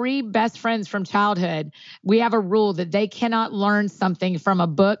my three best friends from childhood, we have a rule that they cannot learn something from a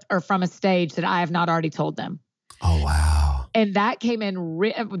book or from a stage that I have not already told them. Oh, wow. And that came in,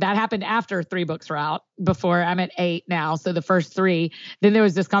 that happened after 3 books were out. Before, I'm at 8 now. So the first 3, then there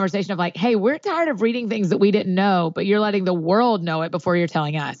was this conversation of like, hey, we're tired of reading things that we didn't know, but you're letting the world know it before you're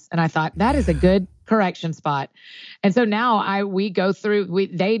telling us. And I thought that is a good correction spot. And so now we go through,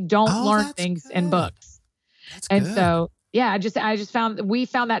 they don't learn things in books. That's and good. So, I just found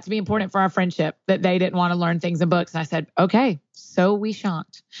that to be important for our friendship, that they didn't want to learn things in books. And I said, okay, so we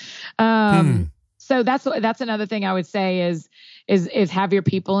shan't. So that's another thing I would say is have your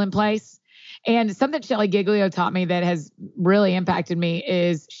people in place. And something Shelley Giglio taught me that has really impacted me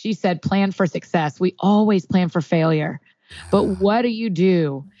is she said, plan for success. We always plan for failure. But what do you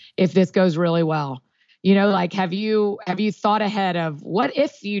do if this goes really well? Like, have you thought ahead of what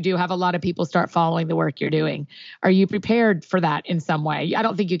if you do have a lot of people start following the work you're doing? Are you prepared for that in some way? I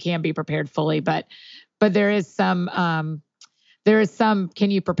don't think you can be prepared fully, but there is some, can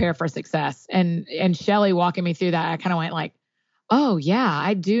you prepare for success? And Shelley walking me through that, I kind of went like, oh yeah,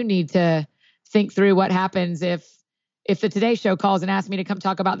 I do need to think through what happens if the Today Show calls and asks me to come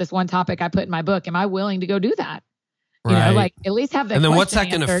talk about this one topic I put in my book. Am I willing to go do that? Like at least have the And then what's that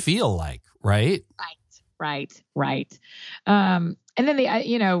going to feel like, right? Right. And then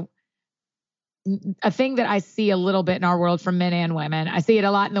a thing that I see a little bit in our world from men and women, I see it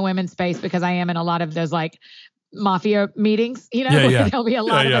a lot in the women's space because I am in a lot of those like mafia meetings, where there'll be a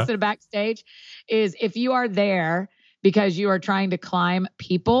lot of us in a backstage, is if you are there because you are trying to climb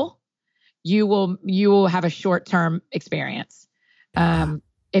people, you will have a short-term experience.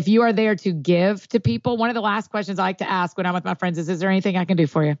 If you are there to give to people, one of the last questions I like to ask when I'm with my friends is there anything I can do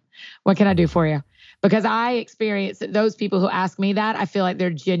for you? What can I do for you? Because I experience that those people who ask me that, I feel like they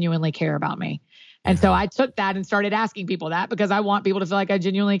genuinely care about me. And so I took that and started asking people that because I want people to feel like I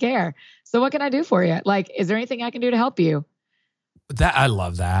genuinely care. So what can I do for you? Like, is there anything I can do to help you? That I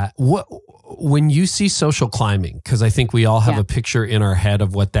love that. When you see social climbing, because I think we all have a picture in our head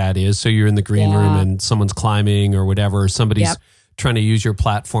of what that is. So you're in the green room and someone's climbing or whatever, somebody's trying to use your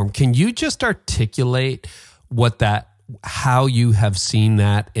platform. Can you just articulate how you have seen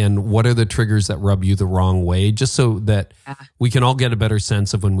that and what are the triggers that rub you the wrong way, just so that we can all get a better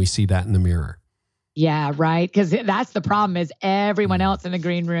sense of when we see that in the mirror? Yeah, right. Because that's the problem is everyone else in the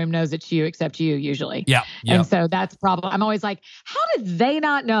green room knows it's you except you usually. Yeah. And so that's the problem. I'm always like, how did they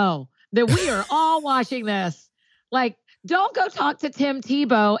not know that we are all watching this? Like, don't go talk to Tim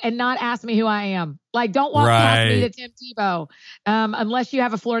Tebow and not ask me who I am. Like, don't walk past me to Tim Tebow unless you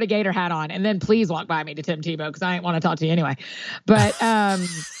have a Florida Gator hat on. And then please walk by me to Tim Tebow because I ain't want to talk to you anyway. But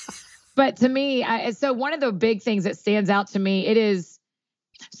but to me, so one of the big things that stands out to me, it is,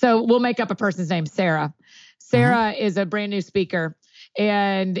 so we'll make up a person's name, Sarah. Sarah is a brand new speaker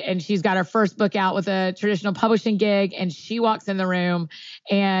and she's got her first book out with a traditional publishing gig. And she walks in the room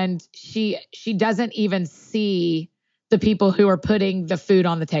and she doesn't even see the people who are putting the food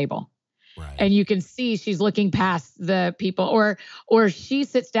on the table. Right. And you can see she's looking past the people or she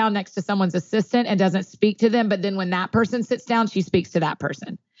sits down next to someone's assistant and doesn't speak to them. But then when that person sits down, she speaks to that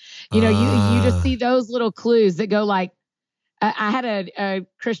person. You just see those little clues that go like, I had a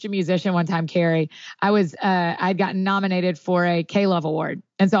Christian musician one time, Carrie. I'd gotten nominated for a K-Love Award.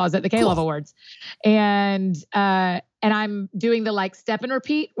 And so I was at the K-Love Awards and I'm doing the like step and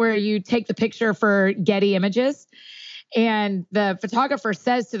repeat where you take the picture for Getty Images. And the photographer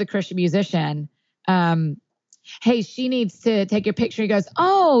says to the Christian musician, hey, she needs to take a picture. He goes,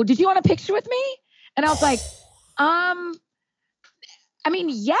 oh, did you want a picture with me? And I was like, I mean,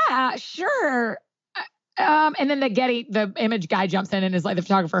 yeah, sure. And then the image guy jumps in and is like, the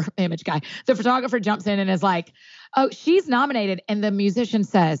photographer jumps in and is like, oh, she's nominated. And the musician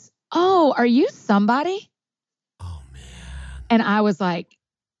says, oh, are you somebody? Oh man. And I was like,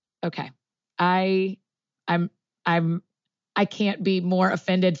 okay, I can't be more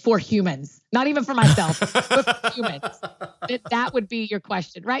offended for humans, not even for myself, but for humans. That would be your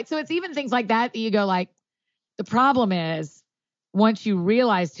question, right? So it's even things like that you go like, the problem is once you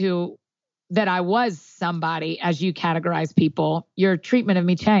realize that I was somebody as you categorize people, your treatment of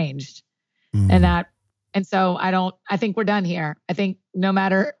me changed. And so I think we're done here. I think no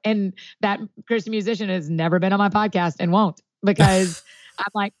matter, and that Christian musician has never been on my podcast and won't, because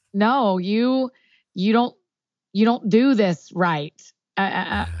I'm like, no, you don't do this right.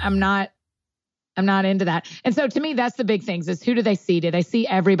 I'm not into that. And so to me, that's the big things is who do they see? Do they see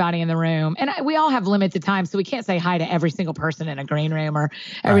everybody in the room? And we all have limited time, so we can't say hi to every single person in a green room or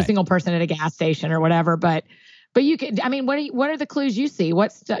every single person at a gas station or whatever. But you could, I mean, what are the clues you see?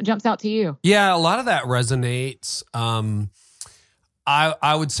 What jumps out to you? Yeah, a lot of that resonates.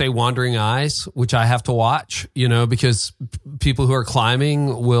 I would say wandering eyes, which I have to watch, because people who are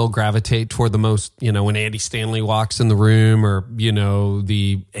climbing will gravitate toward the most, when Andy Stanley walks in the room or,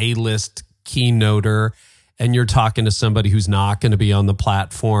 the A-list keynoter and you're talking to somebody who's not going to be on the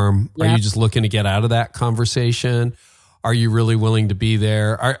platform. Yep. Are you just looking to get out of that conversation? Are you really willing to be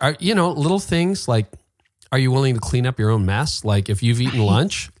there? Are little things like, are you willing to clean up your own mess? Like if you've eaten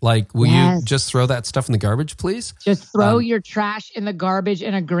lunch, like, will you just throw that stuff in the garbage, please? Just throw your trash in the garbage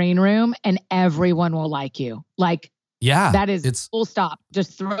in a green room and everyone will like you. Like, that is full stop.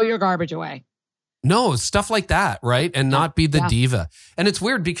 Just throw your garbage away. No, stuff like that, right? And not be the diva. And it's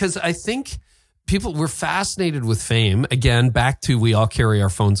weird because I think we're fascinated with fame. Again, back to we all carry our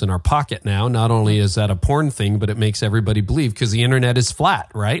phones in our pocket now. Not only is that a porn thing, but it makes everybody believe because the internet is flat,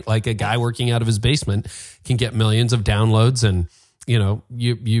 right? Like a guy working out of his basement can get millions of downloads and,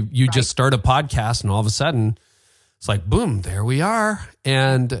 you just start a podcast and all of a sudden it's like, boom, there we are.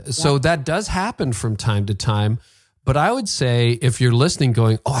 And so that does happen from time to time. But I would say if you're listening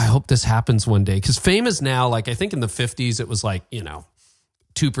going, oh, I hope this happens one day. Because fame is now like, I think in the 50s, it was like,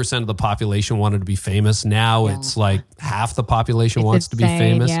 2% of the population wanted to be famous. Now it's like half the population wants to be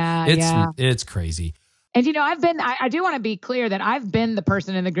famous. It's crazy. And, I do want to be clear that I've been the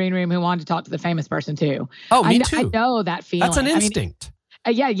person in the green room who wanted to talk to the famous person too. Oh, me too. I know that feeling. That's an instinct.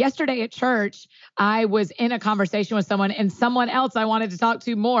 yesterday at church, I was in a conversation with someone, and someone else I wanted to talk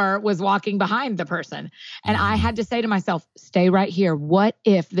to more was walking behind the person. And I had to say to myself, stay right here. What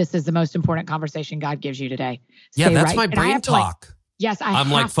if this is the most important conversation God gives you today? Yeah, Stay that's right. my And I brain have to, like, talk. yes,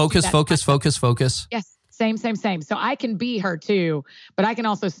 I'm like, focus. Yes. Same. So I can be her too, but I can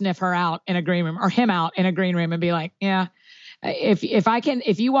also sniff her out in a green room or him out in a green room and be like, yeah,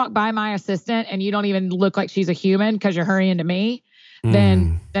 if you walk by my assistant and you don't even look like she's a human because you're hurrying to me,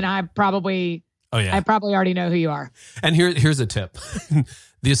 then I probably already know who you are. And here's a tip.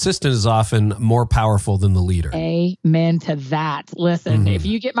 The assistant is often more powerful than the leader. Amen to that. Listen, if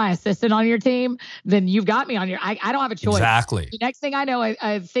you get my assistant on your team, then you've got me on your, I don't have a choice. Exactly. The next thing I know,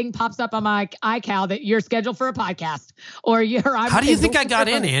 a thing pops up on my iCal that you're scheduled for a podcast, or how do you think I got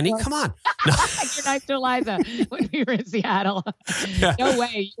in, Annie? Come on. No. You're nice to Eliza when we were in Seattle. Yeah. No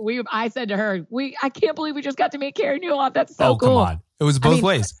way. I said to her, I can't believe we just got to meet Carrie Newhoff. That's so cool. Come on. It was both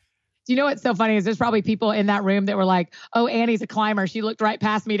ways. Do you know what's so funny is there's probably people in that room that were like, oh, Annie's a climber. She looked right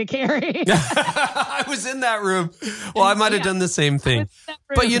past me to Carrie. I was in that room. Well, I might have done the same thing.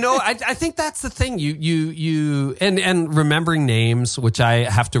 But I think that's the thing. You and remembering names, which I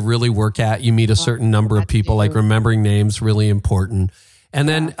have to really work at. You meet a certain number of people, like remembering names, really important. And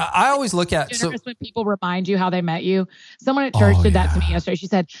then I always look at when people remind you how they met you. Someone at church did that to me yesterday. She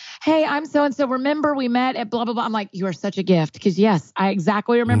said, hey, I'm so-and-so. Remember we met at blah, blah, blah. I'm like, you are such a gift. Because yes, I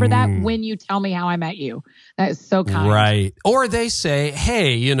exactly remember that when you tell me how I met you. That is so kind. Right. Or they say,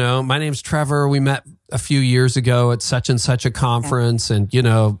 hey, my name's Trevor. We met a few years ago at such and such a conference. And,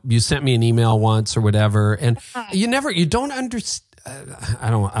 you sent me an email once or whatever. And you don't understand. I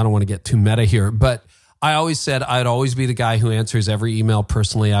don't want to get too meta here, but I always said I'd always be the guy who answers every email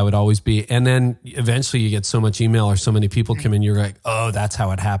personally. I would always be. And then eventually you get so much email or so many people come in, you're like, oh, that's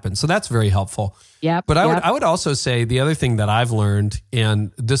how it happened. So that's very helpful. Yeah. But I would also say the other thing that I've learned,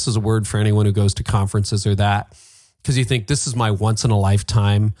 and this is a word for anyone who goes to conferences or that, because you think this is my once in a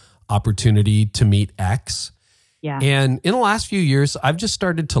lifetime opportunity to meet X. Yeah. And in the last few years, I've just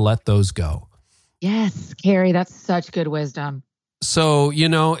started to let those go. Yes, Carrie, that's such good wisdom. So,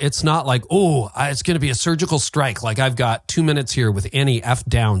 it's not like, it's going to be a surgical strike. Like I've got 2 minutes here with Annie F.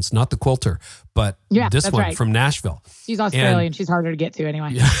 Downs, not the quilter, but this one from Nashville. She's Australian. She's harder to get to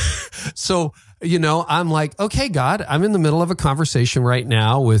anyway. Yeah. So, I'm like, okay, God, I'm in the middle of a conversation right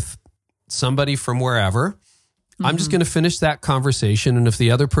now with somebody from wherever. I'm just going to finish that conversation. And if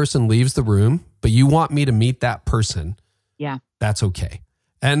the other person leaves the room, but you want me to meet that person, that's okay.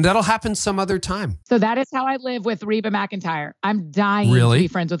 And that'll happen some other time. So that is how I live with Reba McEntire. I'm dying to be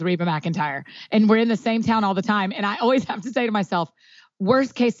friends with Reba McEntire. And we're in the same town all the time. And I always have to say to myself,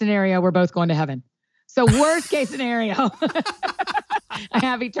 worst case scenario, we're both going to heaven. So worst case scenario, I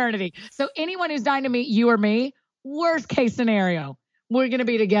have eternity. So anyone who's dying to meet you or me, worst case scenario, we're going to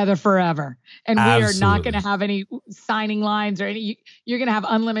be together forever. And we are not going to have any signing lines or you're going to have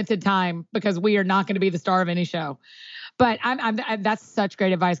unlimited time because we are not going to be the star of any show. But that's such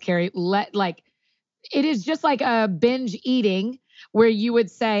great advice, Carrie. It is just like a binge eating where you would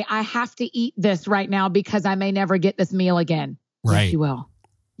say, I have to eat this right now because I may never get this meal again. Right. Yes, you will.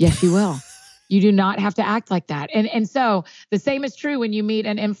 Yes, you will. You do not have to act like that. And so the same is true when you meet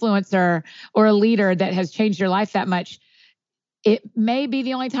an influencer or a leader that has changed your life that much. It may be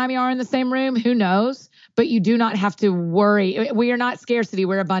the only time you are in the same room. Who knows? But you do not have to worry. We are not scarcity.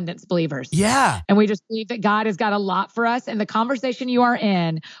 We're abundance believers. Yeah. And we just believe that God has got a lot for us. And the conversation you are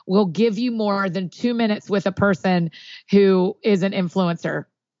in will give you more than 2 minutes with a person who is an influencer,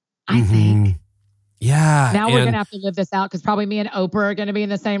 I think. Yeah. Now we're going to have to live this out because probably me and Oprah are going to be in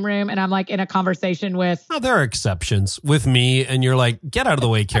the same room. And I'm like in a conversation with. Oh, there are exceptions with me. And you're like, get out of the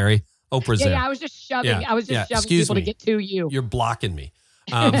way, Carrie. Oprah's there. Yeah, I was just shoving. I was just shoving people to get to you. You're blocking me.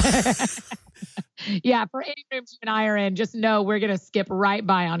 Yeah, for any rooms you and I are in, just know we're going to skip right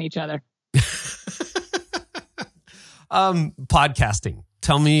by on each other. Podcasting.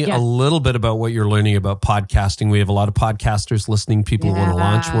 Tell me a little bit about what you're learning about podcasting. We have a lot of podcasters listening. People who want to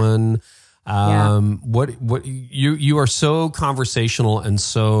launch one. What you are so conversational and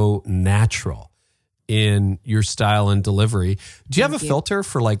so natural in your style and delivery. Do you have a filter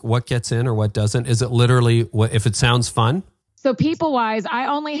for like what gets in or what doesn't? Is it literally if it sounds fun? So people-wise, I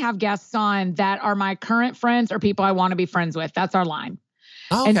only have guests on that are my current friends or people I want to be friends with. That's our line.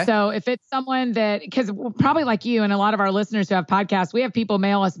 Oh, okay. And so if it's someone that, because probably like you and a lot of our listeners who have podcasts, we have people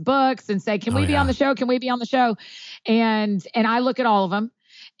mail us books and say, can we be on the show? Can we be on the show? And I look at all of them.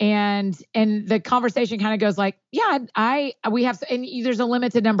 And the conversation kind of goes like, we have, and there's a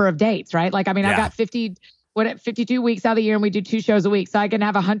limited number of dates, right? Like, I mean, I've got 50 52 weeks out of the year, and we do 2 shows a week. So I can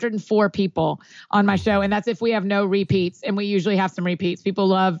have 104 people on my show. And that's if we have no repeats. And we usually have some repeats. People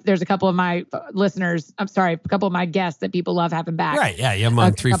love, there's a couple of my a couple of my guests that people love having back. Right. Yeah. You have them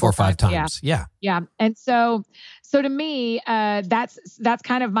on 3, 4, 5 times. Yeah. Yeah. And so to me, that's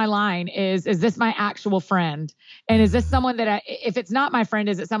kind of my line is this my actual friend? And is this someone that if it's not my friend,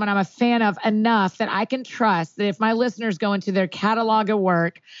 is it someone I'm a fan of enough that I can trust that if my listeners go into their catalog of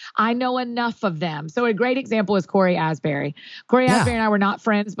work, I know enough of them? So a great example is Corey Asbury. Corey Asbury and I were not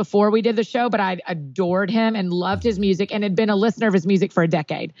friends before we did the show, but I adored him and loved his music and had been a listener of his music for a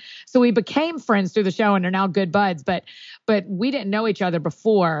decade. So we became friends through the show and are now good buds, but we didn't know each other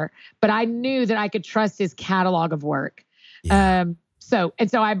before, but I knew that I could trust his catalog of work. Yeah. So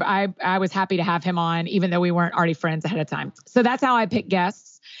I was happy to have him on, even though we weren't already friends ahead of time. So that's how I pick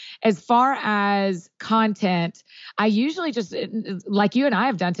guests. As far as content, I usually just, like you and I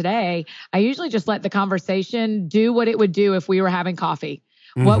have done today, I usually just let the conversation do what it would do if we were having coffee.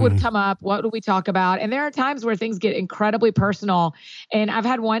 Mm-hmm. What would come up? What would we talk about? And there are times where things get incredibly personal. And I've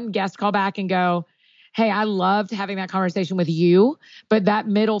had one guest call back and go, hey, I loved having that conversation with you, but that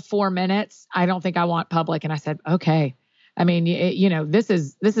middle 4 minutes, I don't think I want public. And I said, okay. I mean, this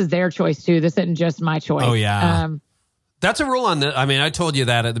is their choice too. This isn't just my choice. Oh yeah. That's a rule on the, I mean, I told you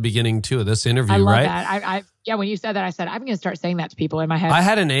that at the beginning too of this interview, I love right? That. When you said that, I said, I'm going to start saying that to people in my head. I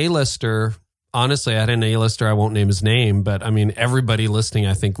had an A-lister. Honestly, I had an A-lister. I won't name his name, but I mean, everybody listening,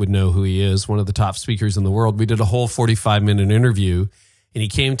 I think, would know who he is. One of the top speakers in the world. We did a whole 45-minute interview, and he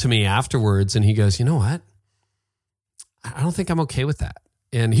came to me afterwards and he goes, you know what? I don't think I'm okay with that.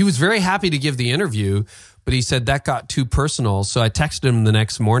 And he was very happy to give the interview, but he said that got too personal. So I texted him the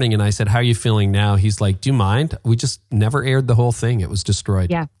next morning and I said, how are you feeling now? He's like, do you mind? We just never aired the whole thing. It was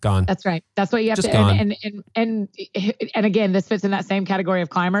destroyed. Yeah. Gone. That's right. That's what you have just to. Gone. And again, this fits in that same category of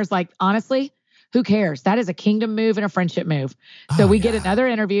climbers. Like, honestly, who cares? That is a kingdom move and a friendship move. So we get another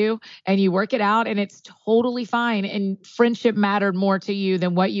interview and you work it out and it's totally fine. And friendship mattered more to you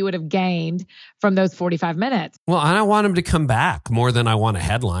than what you would have gained from those 45 minutes. Well, and I want him to come back more than I want a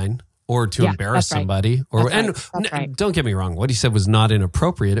headline or to embarrass somebody. Don't get me wrong. What he said was not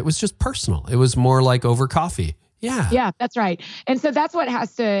inappropriate. It was just personal. It was more like over coffee. Yeah. Yeah, that's right. And so that's what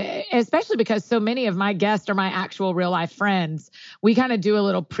has to, especially because so many of my guests are my actual real life friends. We kind of do a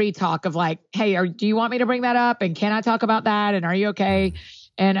little pre-talk of like, hey, do you want me to bring that up? And can I talk about that? And are you okay?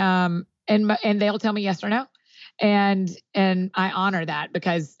 And they'll tell me yes or no. And I honor that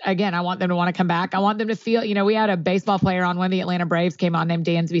because, again, I want them to want to come back. I want them to feel, we had a baseball player on one of the Atlanta Braves came on named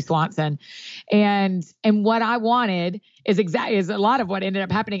Dansby Swanson. And what I wanted is a lot of what ended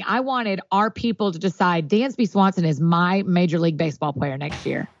up happening. I wanted our people to decide Dansby Swanson is my Major League Baseball player next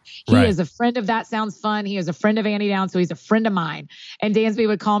year. He is a friend of That Sounds Fun. He is a friend of Andy Downs. So he's a friend of mine. And Dansby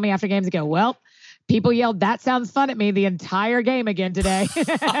would call me after games and go, well, people yelled, "That sounds fun" at me the entire game again today.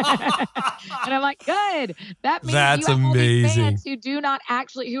 And I'm like, good. That means that's you have all these amazing.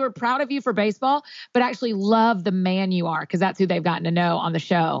 fans who are proud of you for baseball, but actually love the man you are because that's who they've gotten to know on the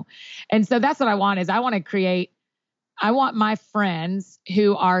show. And so that's what I want I want my friends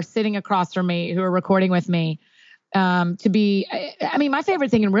who are sitting across from me, who are recording with me, to be, my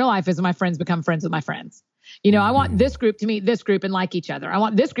favorite thing in real life is when my friends become friends with my friends. I want this group to meet this group and like each other. I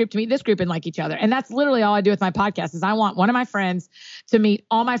want this group to meet this group and like each other. And that's literally all I do with my podcast is I want one of my friends to meet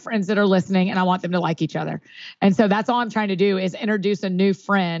all my friends that are listening and I want them to like each other. And so that's all I'm trying to do is introduce a new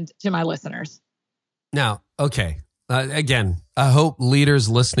friend to my listeners. Now, okay. Again, I hope leaders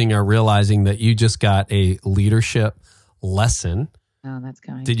listening are realizing that you just got a leadership lesson. Oh, that's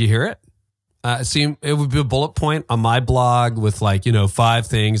kind. Did you hear it? See, it would be a bullet point on my blog with 5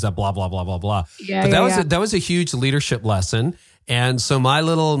 things that blah, blah, blah, blah, blah. Yeah, but that was a huge leadership lesson. And so my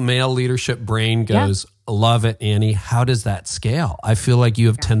little male leadership brain goes, love it, Annie. How does that scale? I feel like you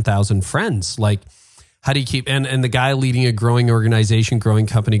have 10,000 friends. Like, how do you keep, and the guy leading a growing organization, growing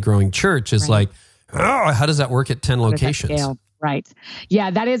company, growing church is like, oh, how does that work at 10 locations? Right. Yeah,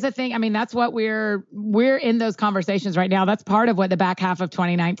 that is a thing. That's what we're in those conversations right now. That's part of what the back half of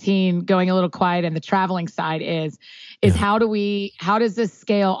 2019 going a little quiet and the traveling side is how does this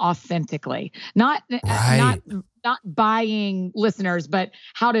scale authentically? Not buying listeners, but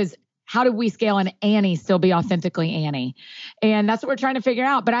how do we scale and Annie still be authentically Annie? And that's what we're trying to figure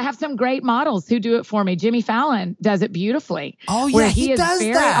out. But I have some great models who do it for me. Jimmy Fallon does it beautifully. Oh, yeah, he does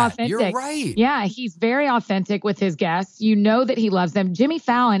very that. Authentic. You're right. Yeah, he's very authentic with his guests. You know that he loves them. Jimmy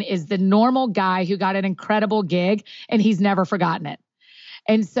Fallon is the normal guy who got an incredible gig and he's never forgotten it.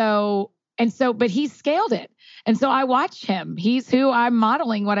 But he's scaled it. And so I watch him. He's who I'm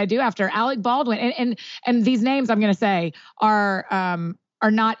modeling what I do after. Alec Baldwin. And these names I'm going to say are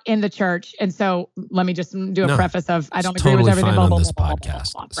are not in the church. And so let me just do a preface of, I don't agree totally with everything. Fine on this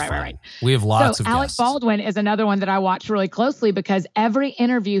podcast. Right. We have lots of Alec guests. Baldwin is another one that I watch really closely because every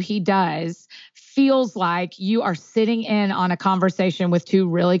interview he does feels like you are sitting in on a conversation with two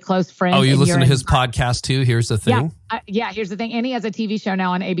really close friends. Oh, you listen to his podcast too? Here's the thing. Yeah, here's the thing. And he has a TV show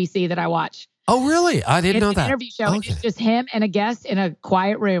now on ABC that I watch. Oh, really? I didn't know that. It's an interview show. Okay. It's just him and a guest in a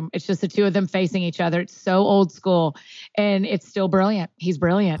quiet room. It's just the two of them facing each other. It's so old school and it's still brilliant. He's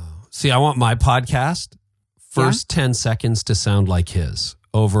brilliant. See, I want my podcast first 10 seconds to sound like his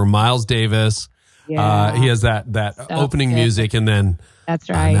over Miles Davis. Yeah. He has that opening music and then that's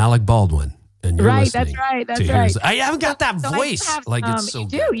right. I'm Alec Baldwin. And you're That's right. I haven't got that voice. It's so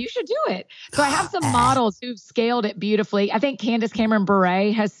good. You should do it. So I have some models who've scaled it beautifully. I think Candace Cameron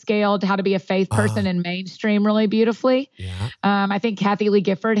Bure has scaled how to be a faith person in mainstream really beautifully. Yeah. I think Kathy Lee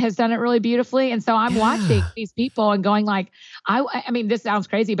Gifford has done it really beautifully. And so I'm watching these people and going like, I mean, this sounds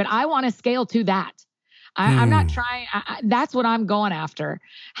crazy, but I want to scale to that. I'm not trying. That's what I'm going after.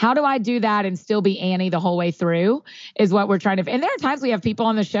 How do I do that and still be Annie the whole way through is what we're trying to. And there are times we have people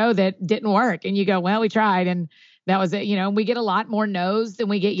on the show that didn't work and you go, well, we tried. And that was it. You know, we get a lot more no's than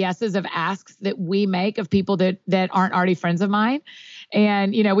we get yeses of asks that we make of people that aren't already friends of mine.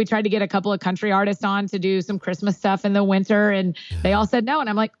 And, you know, we tried to get a couple of country artists on to do some Christmas stuff in the winter and they all said no. And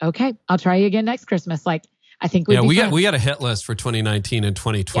I'm like, okay, I'll try you again next Christmas. Like, I think we got a hit list for 2019 and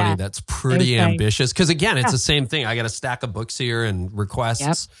 2020 that's pretty ambitious. Because again, it's the same thing. I got a stack of books here and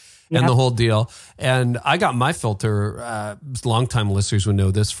requests and the whole deal. And I got my filter, longtime listeners would know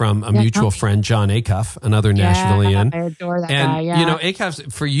this, from a mutual friend, John Acuff, another Nashvilleian. I adore that and, guy, yeah. you know,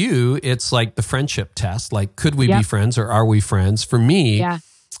 Acuff, for you, it's like the friendship test. Like, could we be friends or are we friends? For me,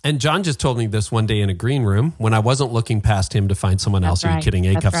 and John just told me this one day in a green room when I wasn't looking past him to find someone else. Are you kidding?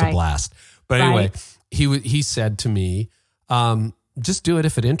 Acuff's a blast. But anyway, he said to me, just do it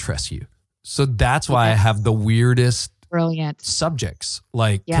if it interests you. So that's why I have the weirdest subjects,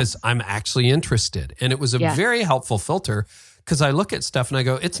 like, because I'm actually interested. And it was a very helpful filter because I look at stuff and I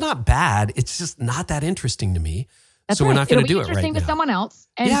go, it's not bad. It's just not that interesting to me. So we're not going to do it right now. Interesting to someone else,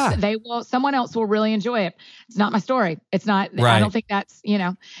 and someone else will really enjoy it. It's not my story. It's not. I don't think that's, you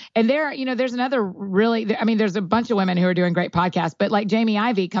know. And there's another really. I mean, there's a bunch of women who are doing great podcasts, but like Jamie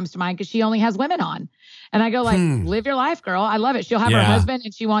Ivey comes to mind because she only has women on, and I go like, live your life, girl. I love it. She'll have her husband,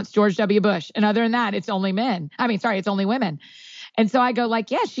 and she wants George W. Bush, and other than that, it's only men. It's only women. And so I go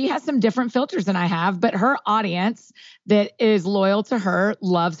like, yeah, she has some different filters than I have, but her audience that is loyal to her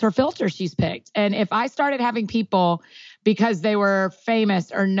loves her filter she's picked. And if I started having people because they were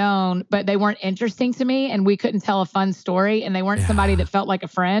famous or known, but they weren't interesting to me and we couldn't tell a fun story and they weren't somebody that felt like a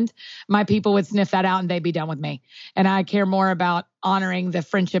friend, my people would sniff that out and they'd be done with me. And I care more about honoring the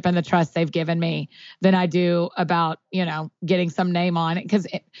friendship and the trust they've given me than I do about, you know, getting some name on it. Because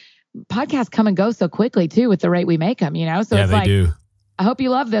podcasts come and go so quickly too with the rate we make them, you know? So it's like, do. I hope you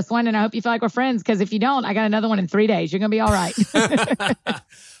love this one and I hope you feel like we're friends because if you don't, I got another one in 3 days. You're going to be all right.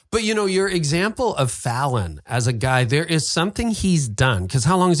 But, you know, your example of Fallon as a guy, there is something he's done. Because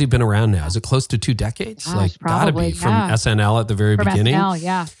how long has he been around now? Is it close to 2 decades? Gosh, probably, gotta be from SNL at the very beginning.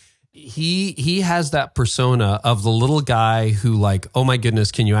 SNL, He has that persona of the little guy who like, oh my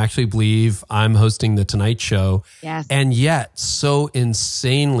goodness, can you actually believe I'm hosting the Tonight Show? Yes. And yet so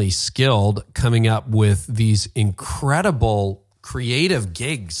insanely skilled coming up with these incredible creative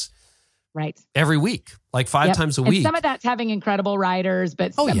gigs. Right. Every week, like 5 times a week. And some of that's having incredible writers,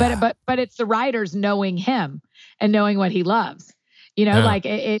 but it's the writers knowing him and knowing what he loves. You know, like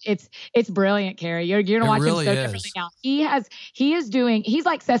it's brilliant, Carrie. You're going to watch him so differently now. He's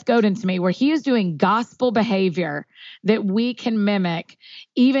like Seth Godin to me, where he is doing gospel behavior that we can mimic,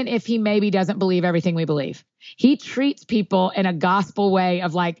 even if he maybe doesn't believe everything we believe. He treats people in a gospel way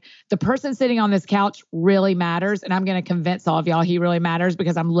of like, the person sitting on this couch really matters. And I'm going to convince all of y'all he really matters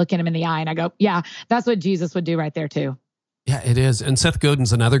because I'm looking him in the eye and I go, yeah, that's what Jesus would do right there too. Yeah, it is. And Seth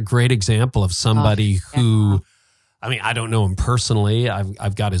Godin's another great example of somebody who, I mean, I don't know him personally.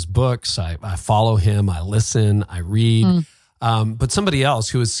 I've got his books. I follow him. I listen. I read. But somebody else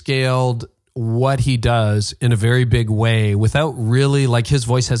who has scaled what he does in a very big way without really, like, his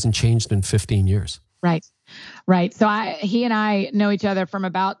voice hasn't changed in 15 years. Right. So he and I know each other from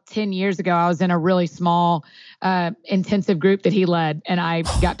about 10 years ago. I was in a really small, intensive group that he led, and I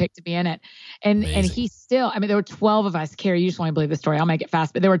got picked to be in it. And he still, I mean, there were 12 of us. Carrie, you just want to believe the story. I'll make it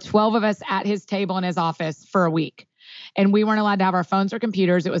fast. But there were 12 of us at his table in his office for a week. And we weren't allowed to have our phones or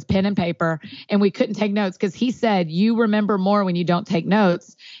computers. It was pen and paper. And we couldn't take notes because he said, you remember more when you don't take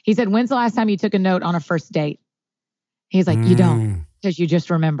notes. He said, when's the last time you took a note on a first date? He's like, you don't, because you just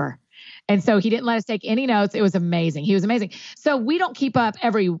remember. And so he didn't let us take any notes. It was amazing. He was amazing. So we don't keep up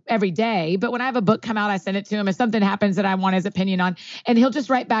every day, but when I have a book come out, I send it to him. If something happens that I want his opinion on, and he'll just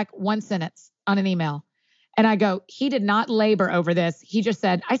write back one sentence on an email. And I go, he did not labor over this. He just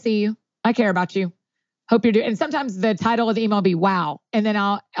said, I see you. I care about you. Hope you're doing. And sometimes the title of the email will be wow. And then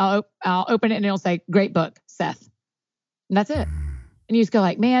I'll open it and it'll say, great book, Seth. And that's it. And you just go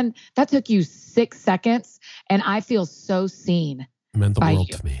like, man, that took you 6 seconds. And I feel so seen. It meant the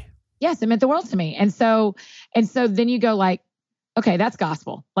world to me. Yes, it meant the world to me. And so then you go like, okay, that's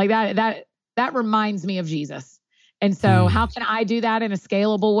gospel. Like that reminds me of Jesus. And so how can I do that in a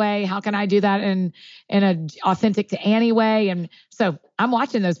scalable way? How can I do that in an authentic to Annie way? And so I'm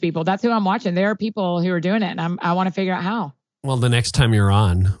watching those people. That's who I'm watching. There are people who are doing it, and I want to figure out how. Well, the next time you're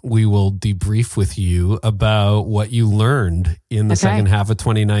on, we will debrief with you about what you learned in the second half of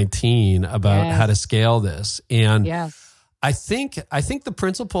 2019 about how to scale this. And I think the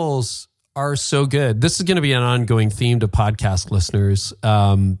principles are so good. This is going to be an ongoing theme to podcast listeners.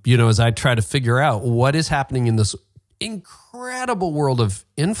 As I try to figure out what is happening in this incredible world of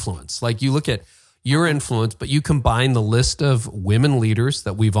influence. Like you look at your influence, but you combine the list of women leaders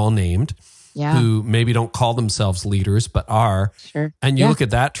that we've all named, who maybe don't call themselves leaders, but are. Sure. And you look at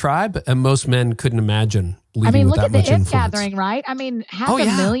that tribe, and most men couldn't imagine leading with that much influence. Look at the If Gathering, right? I mean,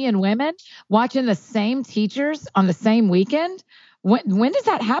 500,000 women watching the same teachers on the same weekend. When does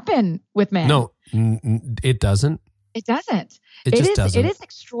that happen with men? No, it doesn't. It doesn't. It just doesn't. It is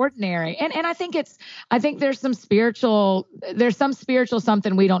extraordinary. And I think there's some spiritual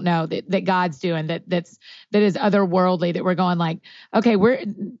something we don't know that God's doing that is otherworldly, that we're going like, okay, we're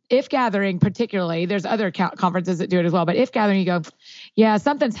If Gathering particularly, there's other conferences that do it as well, but If Gathering, you go, yeah,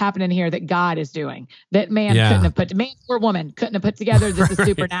 something's happening here that God is doing that man or woman couldn't have put together. This is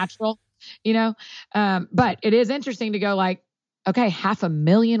supernatural, but it is interesting to go like, okay,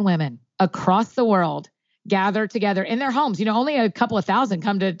 500,000 women across the world gather together in their homes. Only a couple of thousand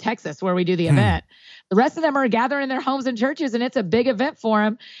come to Texas where we do the event. The rest of them are gathering in their homes and churches, and it's a big event for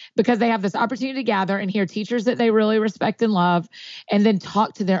them because they have this opportunity to gather and hear teachers that they really respect and love, and then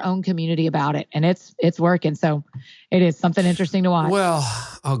talk to their own community about it. And it's working. So it is something interesting to watch. Well,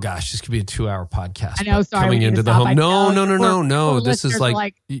 oh gosh, this could be a 2-hour podcast. I know. Sorry, coming into the home. No. This is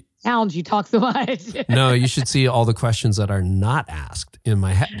like sounds. You talk so much. No, you should see all the questions that are not asked in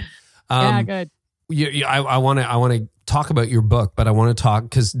my head. Good. I want to talk about your book, but I want to talk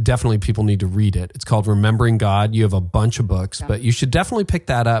because definitely people need to read it. It's called Remembering God. You have a bunch of books, but you should definitely pick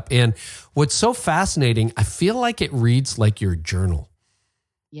that up. And what's so fascinating, I feel like it reads like your journal.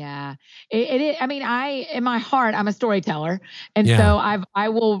 Yeah, it I mean, in my heart, I'm a storyteller. And so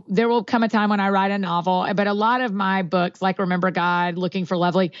there will come a time when I write a novel, but a lot of my books, like Remember God, Looking for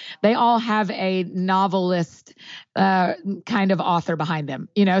Lovely, they all have a novelist kind of author behind them,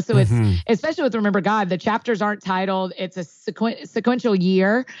 so it's, especially with Remember God, the chapters aren't titled. It's a sequential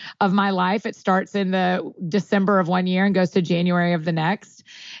year of my life. It starts in the December of one year and goes to January of the next,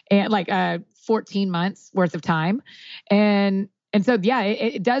 and like 14 months worth of time. And so,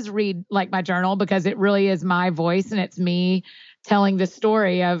 it does read like my journal because it really is my voice, and it's me telling the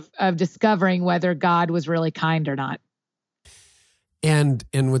story of discovering whether God was really kind or not. And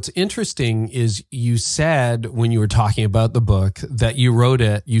what's interesting is you said when you were talking about the book that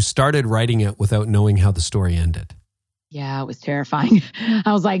you started writing it without knowing how the story ended. Yeah, it was terrifying.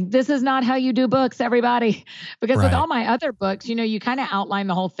 I was like, this is not how you do books, everybody. Because with all my other books, you kind of outline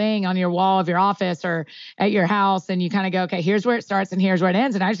the whole thing on your wall of your office or at your house. And you kind of go, okay, here's where it starts and here's where it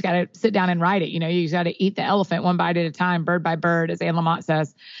ends. And I just got to sit down and write it. You just got to eat the elephant one bite at a time, bird by bird, as Anne Lamott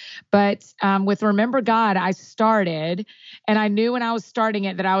says. But with Remember God, I started, and I knew when I was starting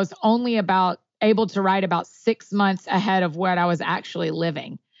it that I was only able to write about 6 months ahead of what I was actually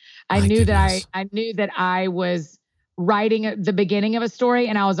living. I knew that I was writing the beginning of a story,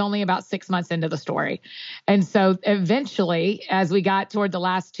 and I was only about 6 months into the story. And so eventually, as we got toward the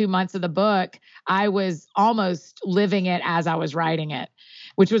last 2 months of the book, I was almost living it as I was writing it,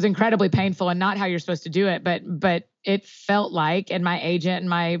 which was incredibly painful and not how you're supposed to do it. But it felt like, and my agent and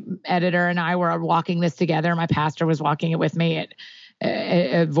my editor and I were walking this together. My pastor was walking it with me,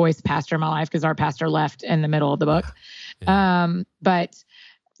 a voice pastor in my life, because our pastor left in the middle of the book. But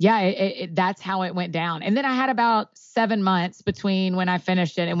that's how it went down. And then I had about 7 months between when I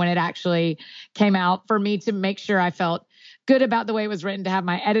finished it and when it actually came out for me to make sure I felt good about the way it was written, to have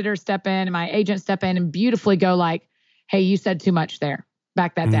my editor step in and my agent step in and beautifully go like, hey, you said too much there.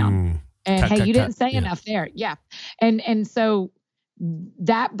 Back that down. And hey, you didn't say enough there. Yeah. And so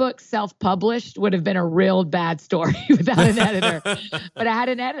that book self-published would have been a real bad story without an editor. But I had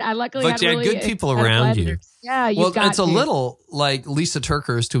an editor. I luckily but had really good people around you. Yeah, it's a little like Lisa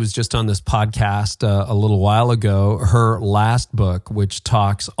Turkhurst, who was just on this podcast a little while ago. Her last book, which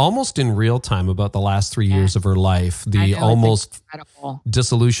talks almost in real time about the last 3 years of her life, the almost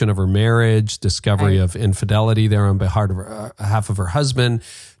dissolution of her marriage, discovery of infidelity there on behalf of her husband,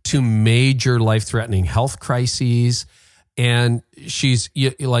 to major life-threatening health crises. And she's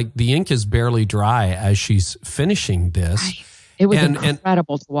like, the ink is barely dry as she's finishing this. Right. It was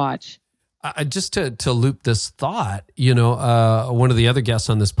incredible to watch. Just to loop this thought, one of the other guests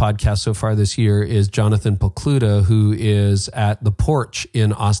on this podcast so far this year is Jonathan Pokluda, who is at The Porch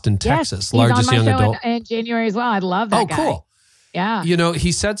in Austin, Texas. He's largest on my young show adult. in January as well. I love that guy. Oh, cool. Yeah.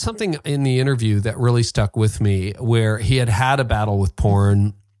 He said something in the interview that really stuck with me, where he had a battle with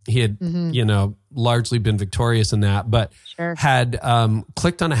porn. He had, largely been victorious in that, but had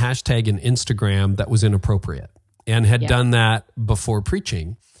clicked on a hashtag in Instagram that was inappropriate and had done that before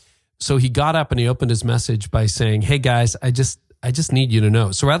preaching. So he got up and he opened his message by saying, "Hey guys, I just need you to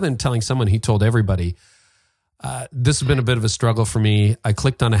know." So rather than telling someone, he told everybody, this has been a bit of a struggle for me. I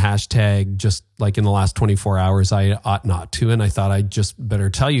clicked on a hashtag just like in the last 24 hours. I ought not to. And I thought I'd just better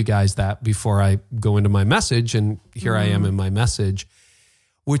tell you guys that before I go into my message. And here I am in my message,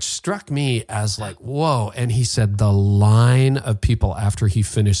 which struck me as like, whoa. And he said the line of people after he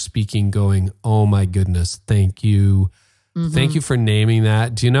finished speaking going, "Oh my goodness, thank you. Thank you for naming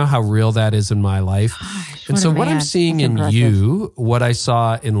that. Do you know how real that is in my life?" Gosh, and so what I'm seeing in you, what I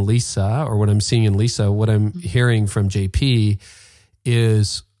saw in Lisa, or what I'm seeing in Lisa, what I'm hearing from JP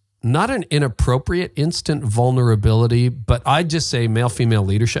is not an inappropriate instant vulnerability, but I'd just say male-female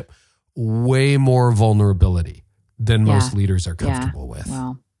leadership, way more vulnerability than most leaders are comfortable with.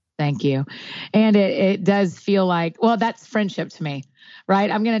 Well, thank you. And it does feel like, well, that's friendship to me,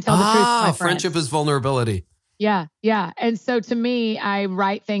 right? I'm going to tell the truth to my friends. Friendship is vulnerability. Yeah, yeah. And so to me, I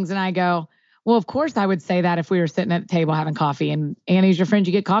write things and I go, well, of course I would say that if we were sitting at the table having coffee, and Annie's your friend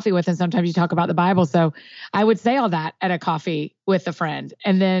you get coffee with, and sometimes you talk about the Bible. So I would say all that at a coffee with a friend.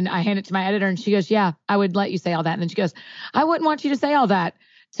 And then I hand it to my editor and she goes, "Yeah, I would let you say all that." And then she goes, "I wouldn't want you to say all that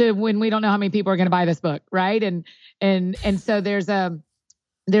to when we don't know how many people are going to buy this book." Right. And so there's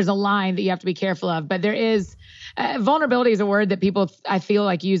a line that you have to be careful of, but there is vulnerability is a word that people, I feel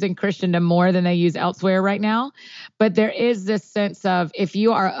like, use in Christendom more than they use elsewhere right now. But there is this sense of, if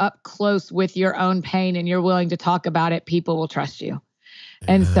you are up close with your own pain and you're willing to talk about it, people will trust you.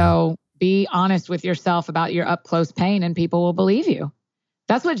 And so be honest with yourself about your up close pain and people will believe you.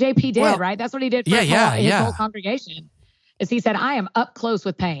 That's what JP did, right? That's what he did for his whole congregation. Is he said, "I am up close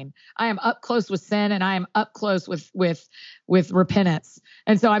with pain. I am up close with sin, and I am up close with repentance.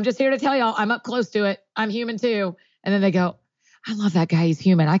 And so I'm just here to tell y'all, I'm up close to it. I'm human too." And then they go, "I love that guy. He's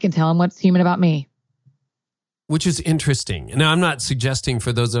human. I can tell him what's human about me." Which is interesting. Now, I'm not suggesting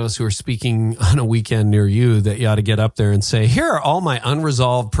for those of us who are speaking on a weekend near you that you ought to get up there and say, "Here are all my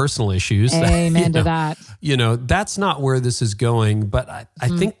unresolved personal issues." Amen to that. That's not where this is going. But I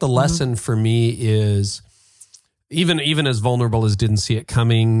think the lesson for me is, even as vulnerable as didn't see it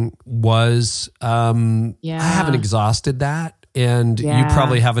coming was, I haven't exhausted that. And you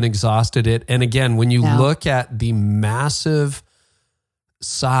probably haven't exhausted it. And again, when you look at the massive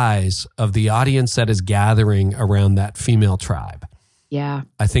size of the audience that is gathering around that female tribe,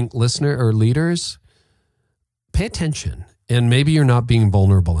 I think listener or leaders, pay attention. And maybe you're not being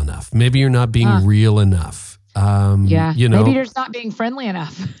vulnerable enough. Maybe you're not being real enough. Maybe you're just not being friendly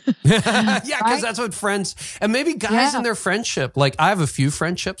enough. Because that's what friends, and maybe guys in their friendship, like I have a few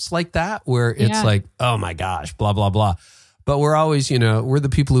friendships like that where it's like, "Oh my gosh, blah, blah, blah." But we're always, we're the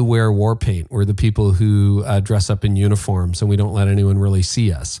people who wear war paint. We're the people who dress up in uniforms and we don't let anyone really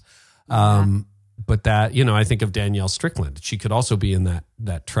see us. But that, I think of Danielle Strickland. She could also be in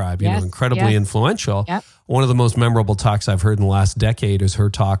that tribe, incredibly influential. Yep. One of the most memorable talks I've heard in the last decade is her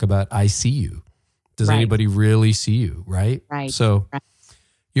talk about "I see you." Does anybody really see you, right? Right. So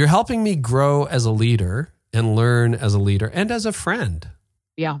you're helping me grow as a leader and learn as a leader and as a friend.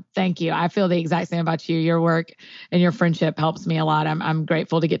 Yeah, thank you. I feel the exact same about you. Your work and your friendship helps me a lot. I'm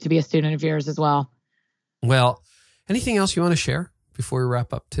grateful to get to be a student of yours as well. Well, anything else you want to share before we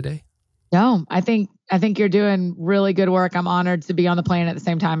wrap up today? No, I think you're doing really good work. I'm honored to be on the plane at the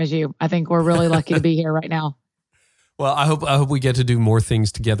same time as you. I think we're really lucky to be here right now. Well, I hope we get to do more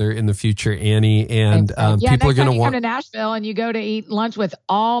things together in the future, Annie. And people are going to want come to Nashville and you go to eat lunch with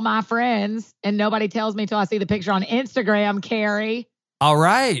all my friends, and nobody tells me till I see the picture on Instagram, Carrie. All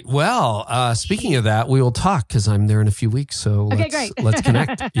right. Well, speaking of that, we will talk because I'm there in a few weeks. So let's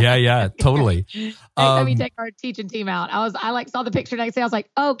connect. Yeah, totally. Next time you take our teaching team out, I saw the picture next day. I was like,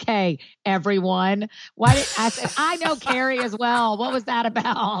 okay, everyone. I said, I know Carrie as well. What was that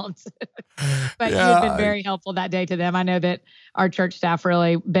about? But you've been very helpful that day to them. I know that our church staff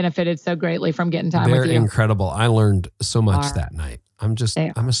really benefited so greatly from getting time with you. They're incredible. I learned so much that night. I'm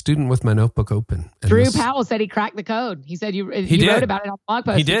a student with my notebook open. Drew Powell said he cracked the code. He said you wrote about it on the blog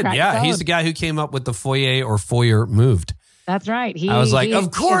post. He did. Yeah. He's the guy who came up with the foyer moved. That's right. I was like, of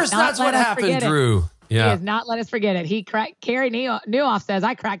course that's what happened, Drew. Yeah. He has not let us forget it. Carrie Newhoff says,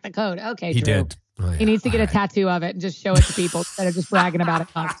 I cracked the code. Okay, He Drew. did. Oh, yeah. He needs to get a tattoo of it and just show it to people instead of just bragging about it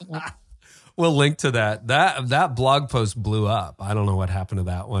constantly. We'll link to that. That blog post blew up. I don't know what happened to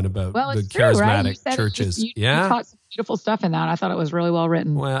that one about the charismatic churches. You taught some beautiful stuff in that. I thought it was really well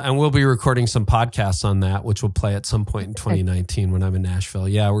written. Well, and we'll be recording some podcasts on that, which will play at some point in 2019 when I'm in Nashville.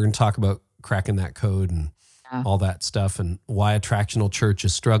 Yeah, we're going to talk about cracking that code and all that stuff and why attractional church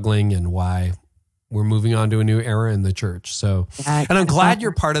is struggling and why we're moving on to a new era in the church. So, and I'm glad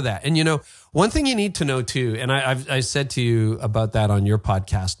you're part of that. And, one thing you need to know too, and I said to you about that on your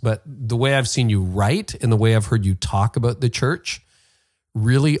podcast, but the way I've seen you write and the way I've heard you talk about the church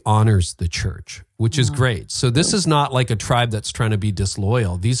really honors the church, which is great. So this is not like a tribe that's trying to be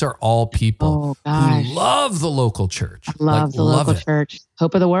disloyal. These are all people who love the local church. Love the local church.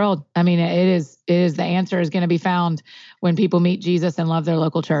 Hope of the world. I mean, it is the answer is going to be found when people meet Jesus and love their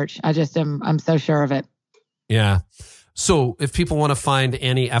local church. I'm so sure of it. Yeah. So if people want to find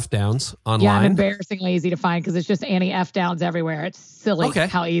Annie F. Downs online. Yeah, I'm embarrassingly easy to find because it's just Annie F. Downs everywhere. It's silly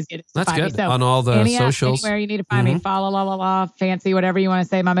how easy it is to find me. That's good. On all the Annie socials. F, anywhere you need to find me. Follow, fancy, whatever you want to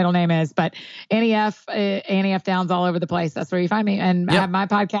say my middle name is. But Annie F. Downs all over the place. That's where you find me. And I have my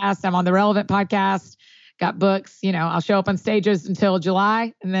podcast. I'm on the Relevant podcast. Got books. I'll show up on stages until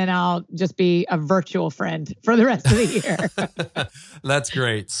July, and then I'll just be a virtual friend for the rest of the year. That's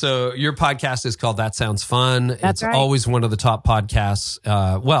great. So your podcast is called That Sounds Fun. That's right. Always one of the top podcasts,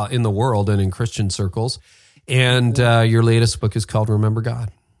 in the world and in Christian circles. And your latest book is called Remember God.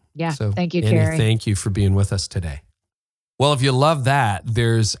 Yeah. So, thank you, Annie, Carrie. thank you for being with us today. Well, if you love that,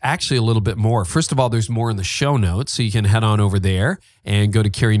 there's actually a little bit more. First of all, there's more in the show notes, so you can head on over there and go to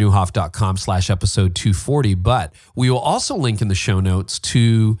carrienewhoff.com/episode 240. But we will also link in the show notes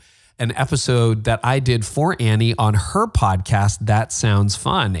to an episode that I did for Annie on her podcast, That Sounds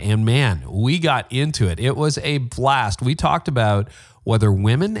Fun. And man, we got into it. It was a blast. We talked about whether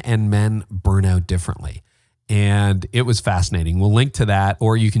women and men burn out differently. And it was fascinating. We'll link to that,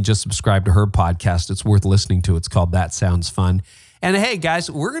 or you can just subscribe to her podcast. It's worth listening to. It's called That Sounds Fun. And hey, guys,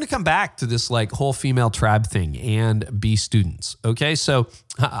 we're going to come back to this whole female tribe thing and be students. Okay, so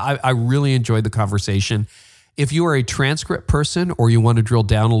I really enjoyed the conversation. If you are a transcript person or you want to drill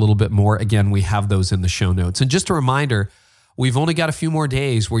down a little bit more, again, we have those in the show notes. And just a reminder, we've only got a few more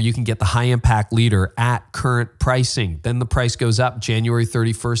days where you can get the High Impact Leader at current pricing. Then the price goes up. January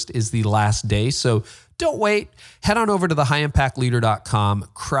 31st is the last day. So don't wait. Head on over to the highimpactleader.com.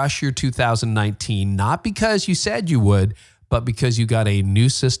 Crush your 2019, not because you said you would, but because you got a new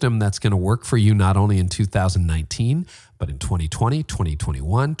system that's going to work for you not only in 2019, but in 2020,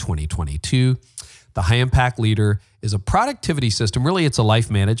 2021, 2022. The High Impact Leader is a productivity system. Really, it's a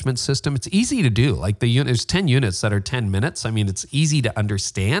life management system. It's easy to do. There's 10 units that are 10 minutes. I mean, it's easy to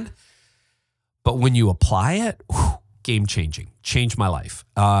understand. But when you apply it, game-changing. Changed my life.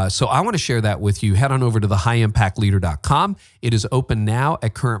 So I want to share that with you. Head on over to the highimpactleader.com. It is open now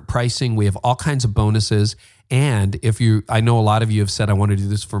at current pricing. We have all kinds of bonuses. And I know a lot of you have said, I want to do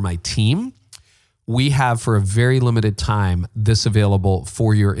this for my team. We have, for a very limited time, this available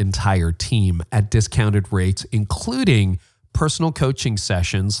for your entire team at discounted rates, including personal coaching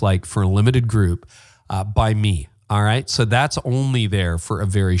sessions, like for a limited group by me. All right. So that's only there for a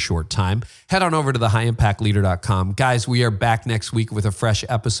very short time. Head on over to the highimpactleader.com. Guys, we are back next week with a fresh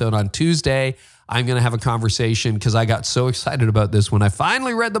episode on Tuesday. I'm going to have a conversation because I got so excited about this when I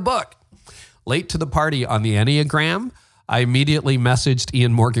finally read the book. Late to the party on the Enneagram. I immediately messaged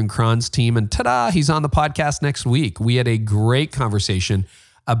Ian Morgan Cron's team and ta-da, he's on the podcast next week. We had a great conversation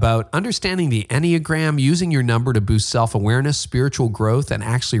about understanding the Enneagram, using your number to boost self-awareness, spiritual growth, and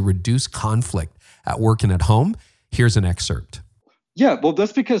actually reduce conflict at work and at home. Here's an excerpt. Yeah, well,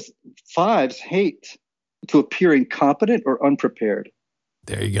 that's because fives hate to appear incompetent or unprepared.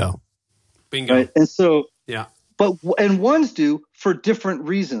 There you go. Bingo. Right? And so, yeah. And ones do for different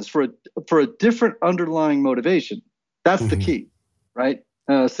reasons, for a different underlying motivation. That's the key, right?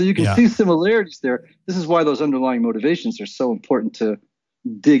 So you can see similarities there. This is why those underlying motivations are so important to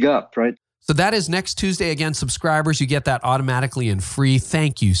dig up, right? So that is next Tuesday. Again, subscribers, you get that automatically and free.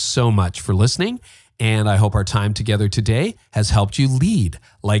 Thank you so much for listening. And I hope our time together today has helped you lead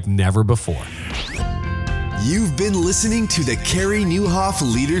like never before. You've been listening to the Carey Nieuwhof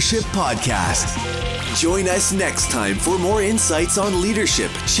Leadership Podcast. Join us next time for more insights on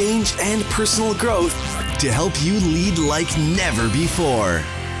leadership, change, and personal growth to help you lead like never before.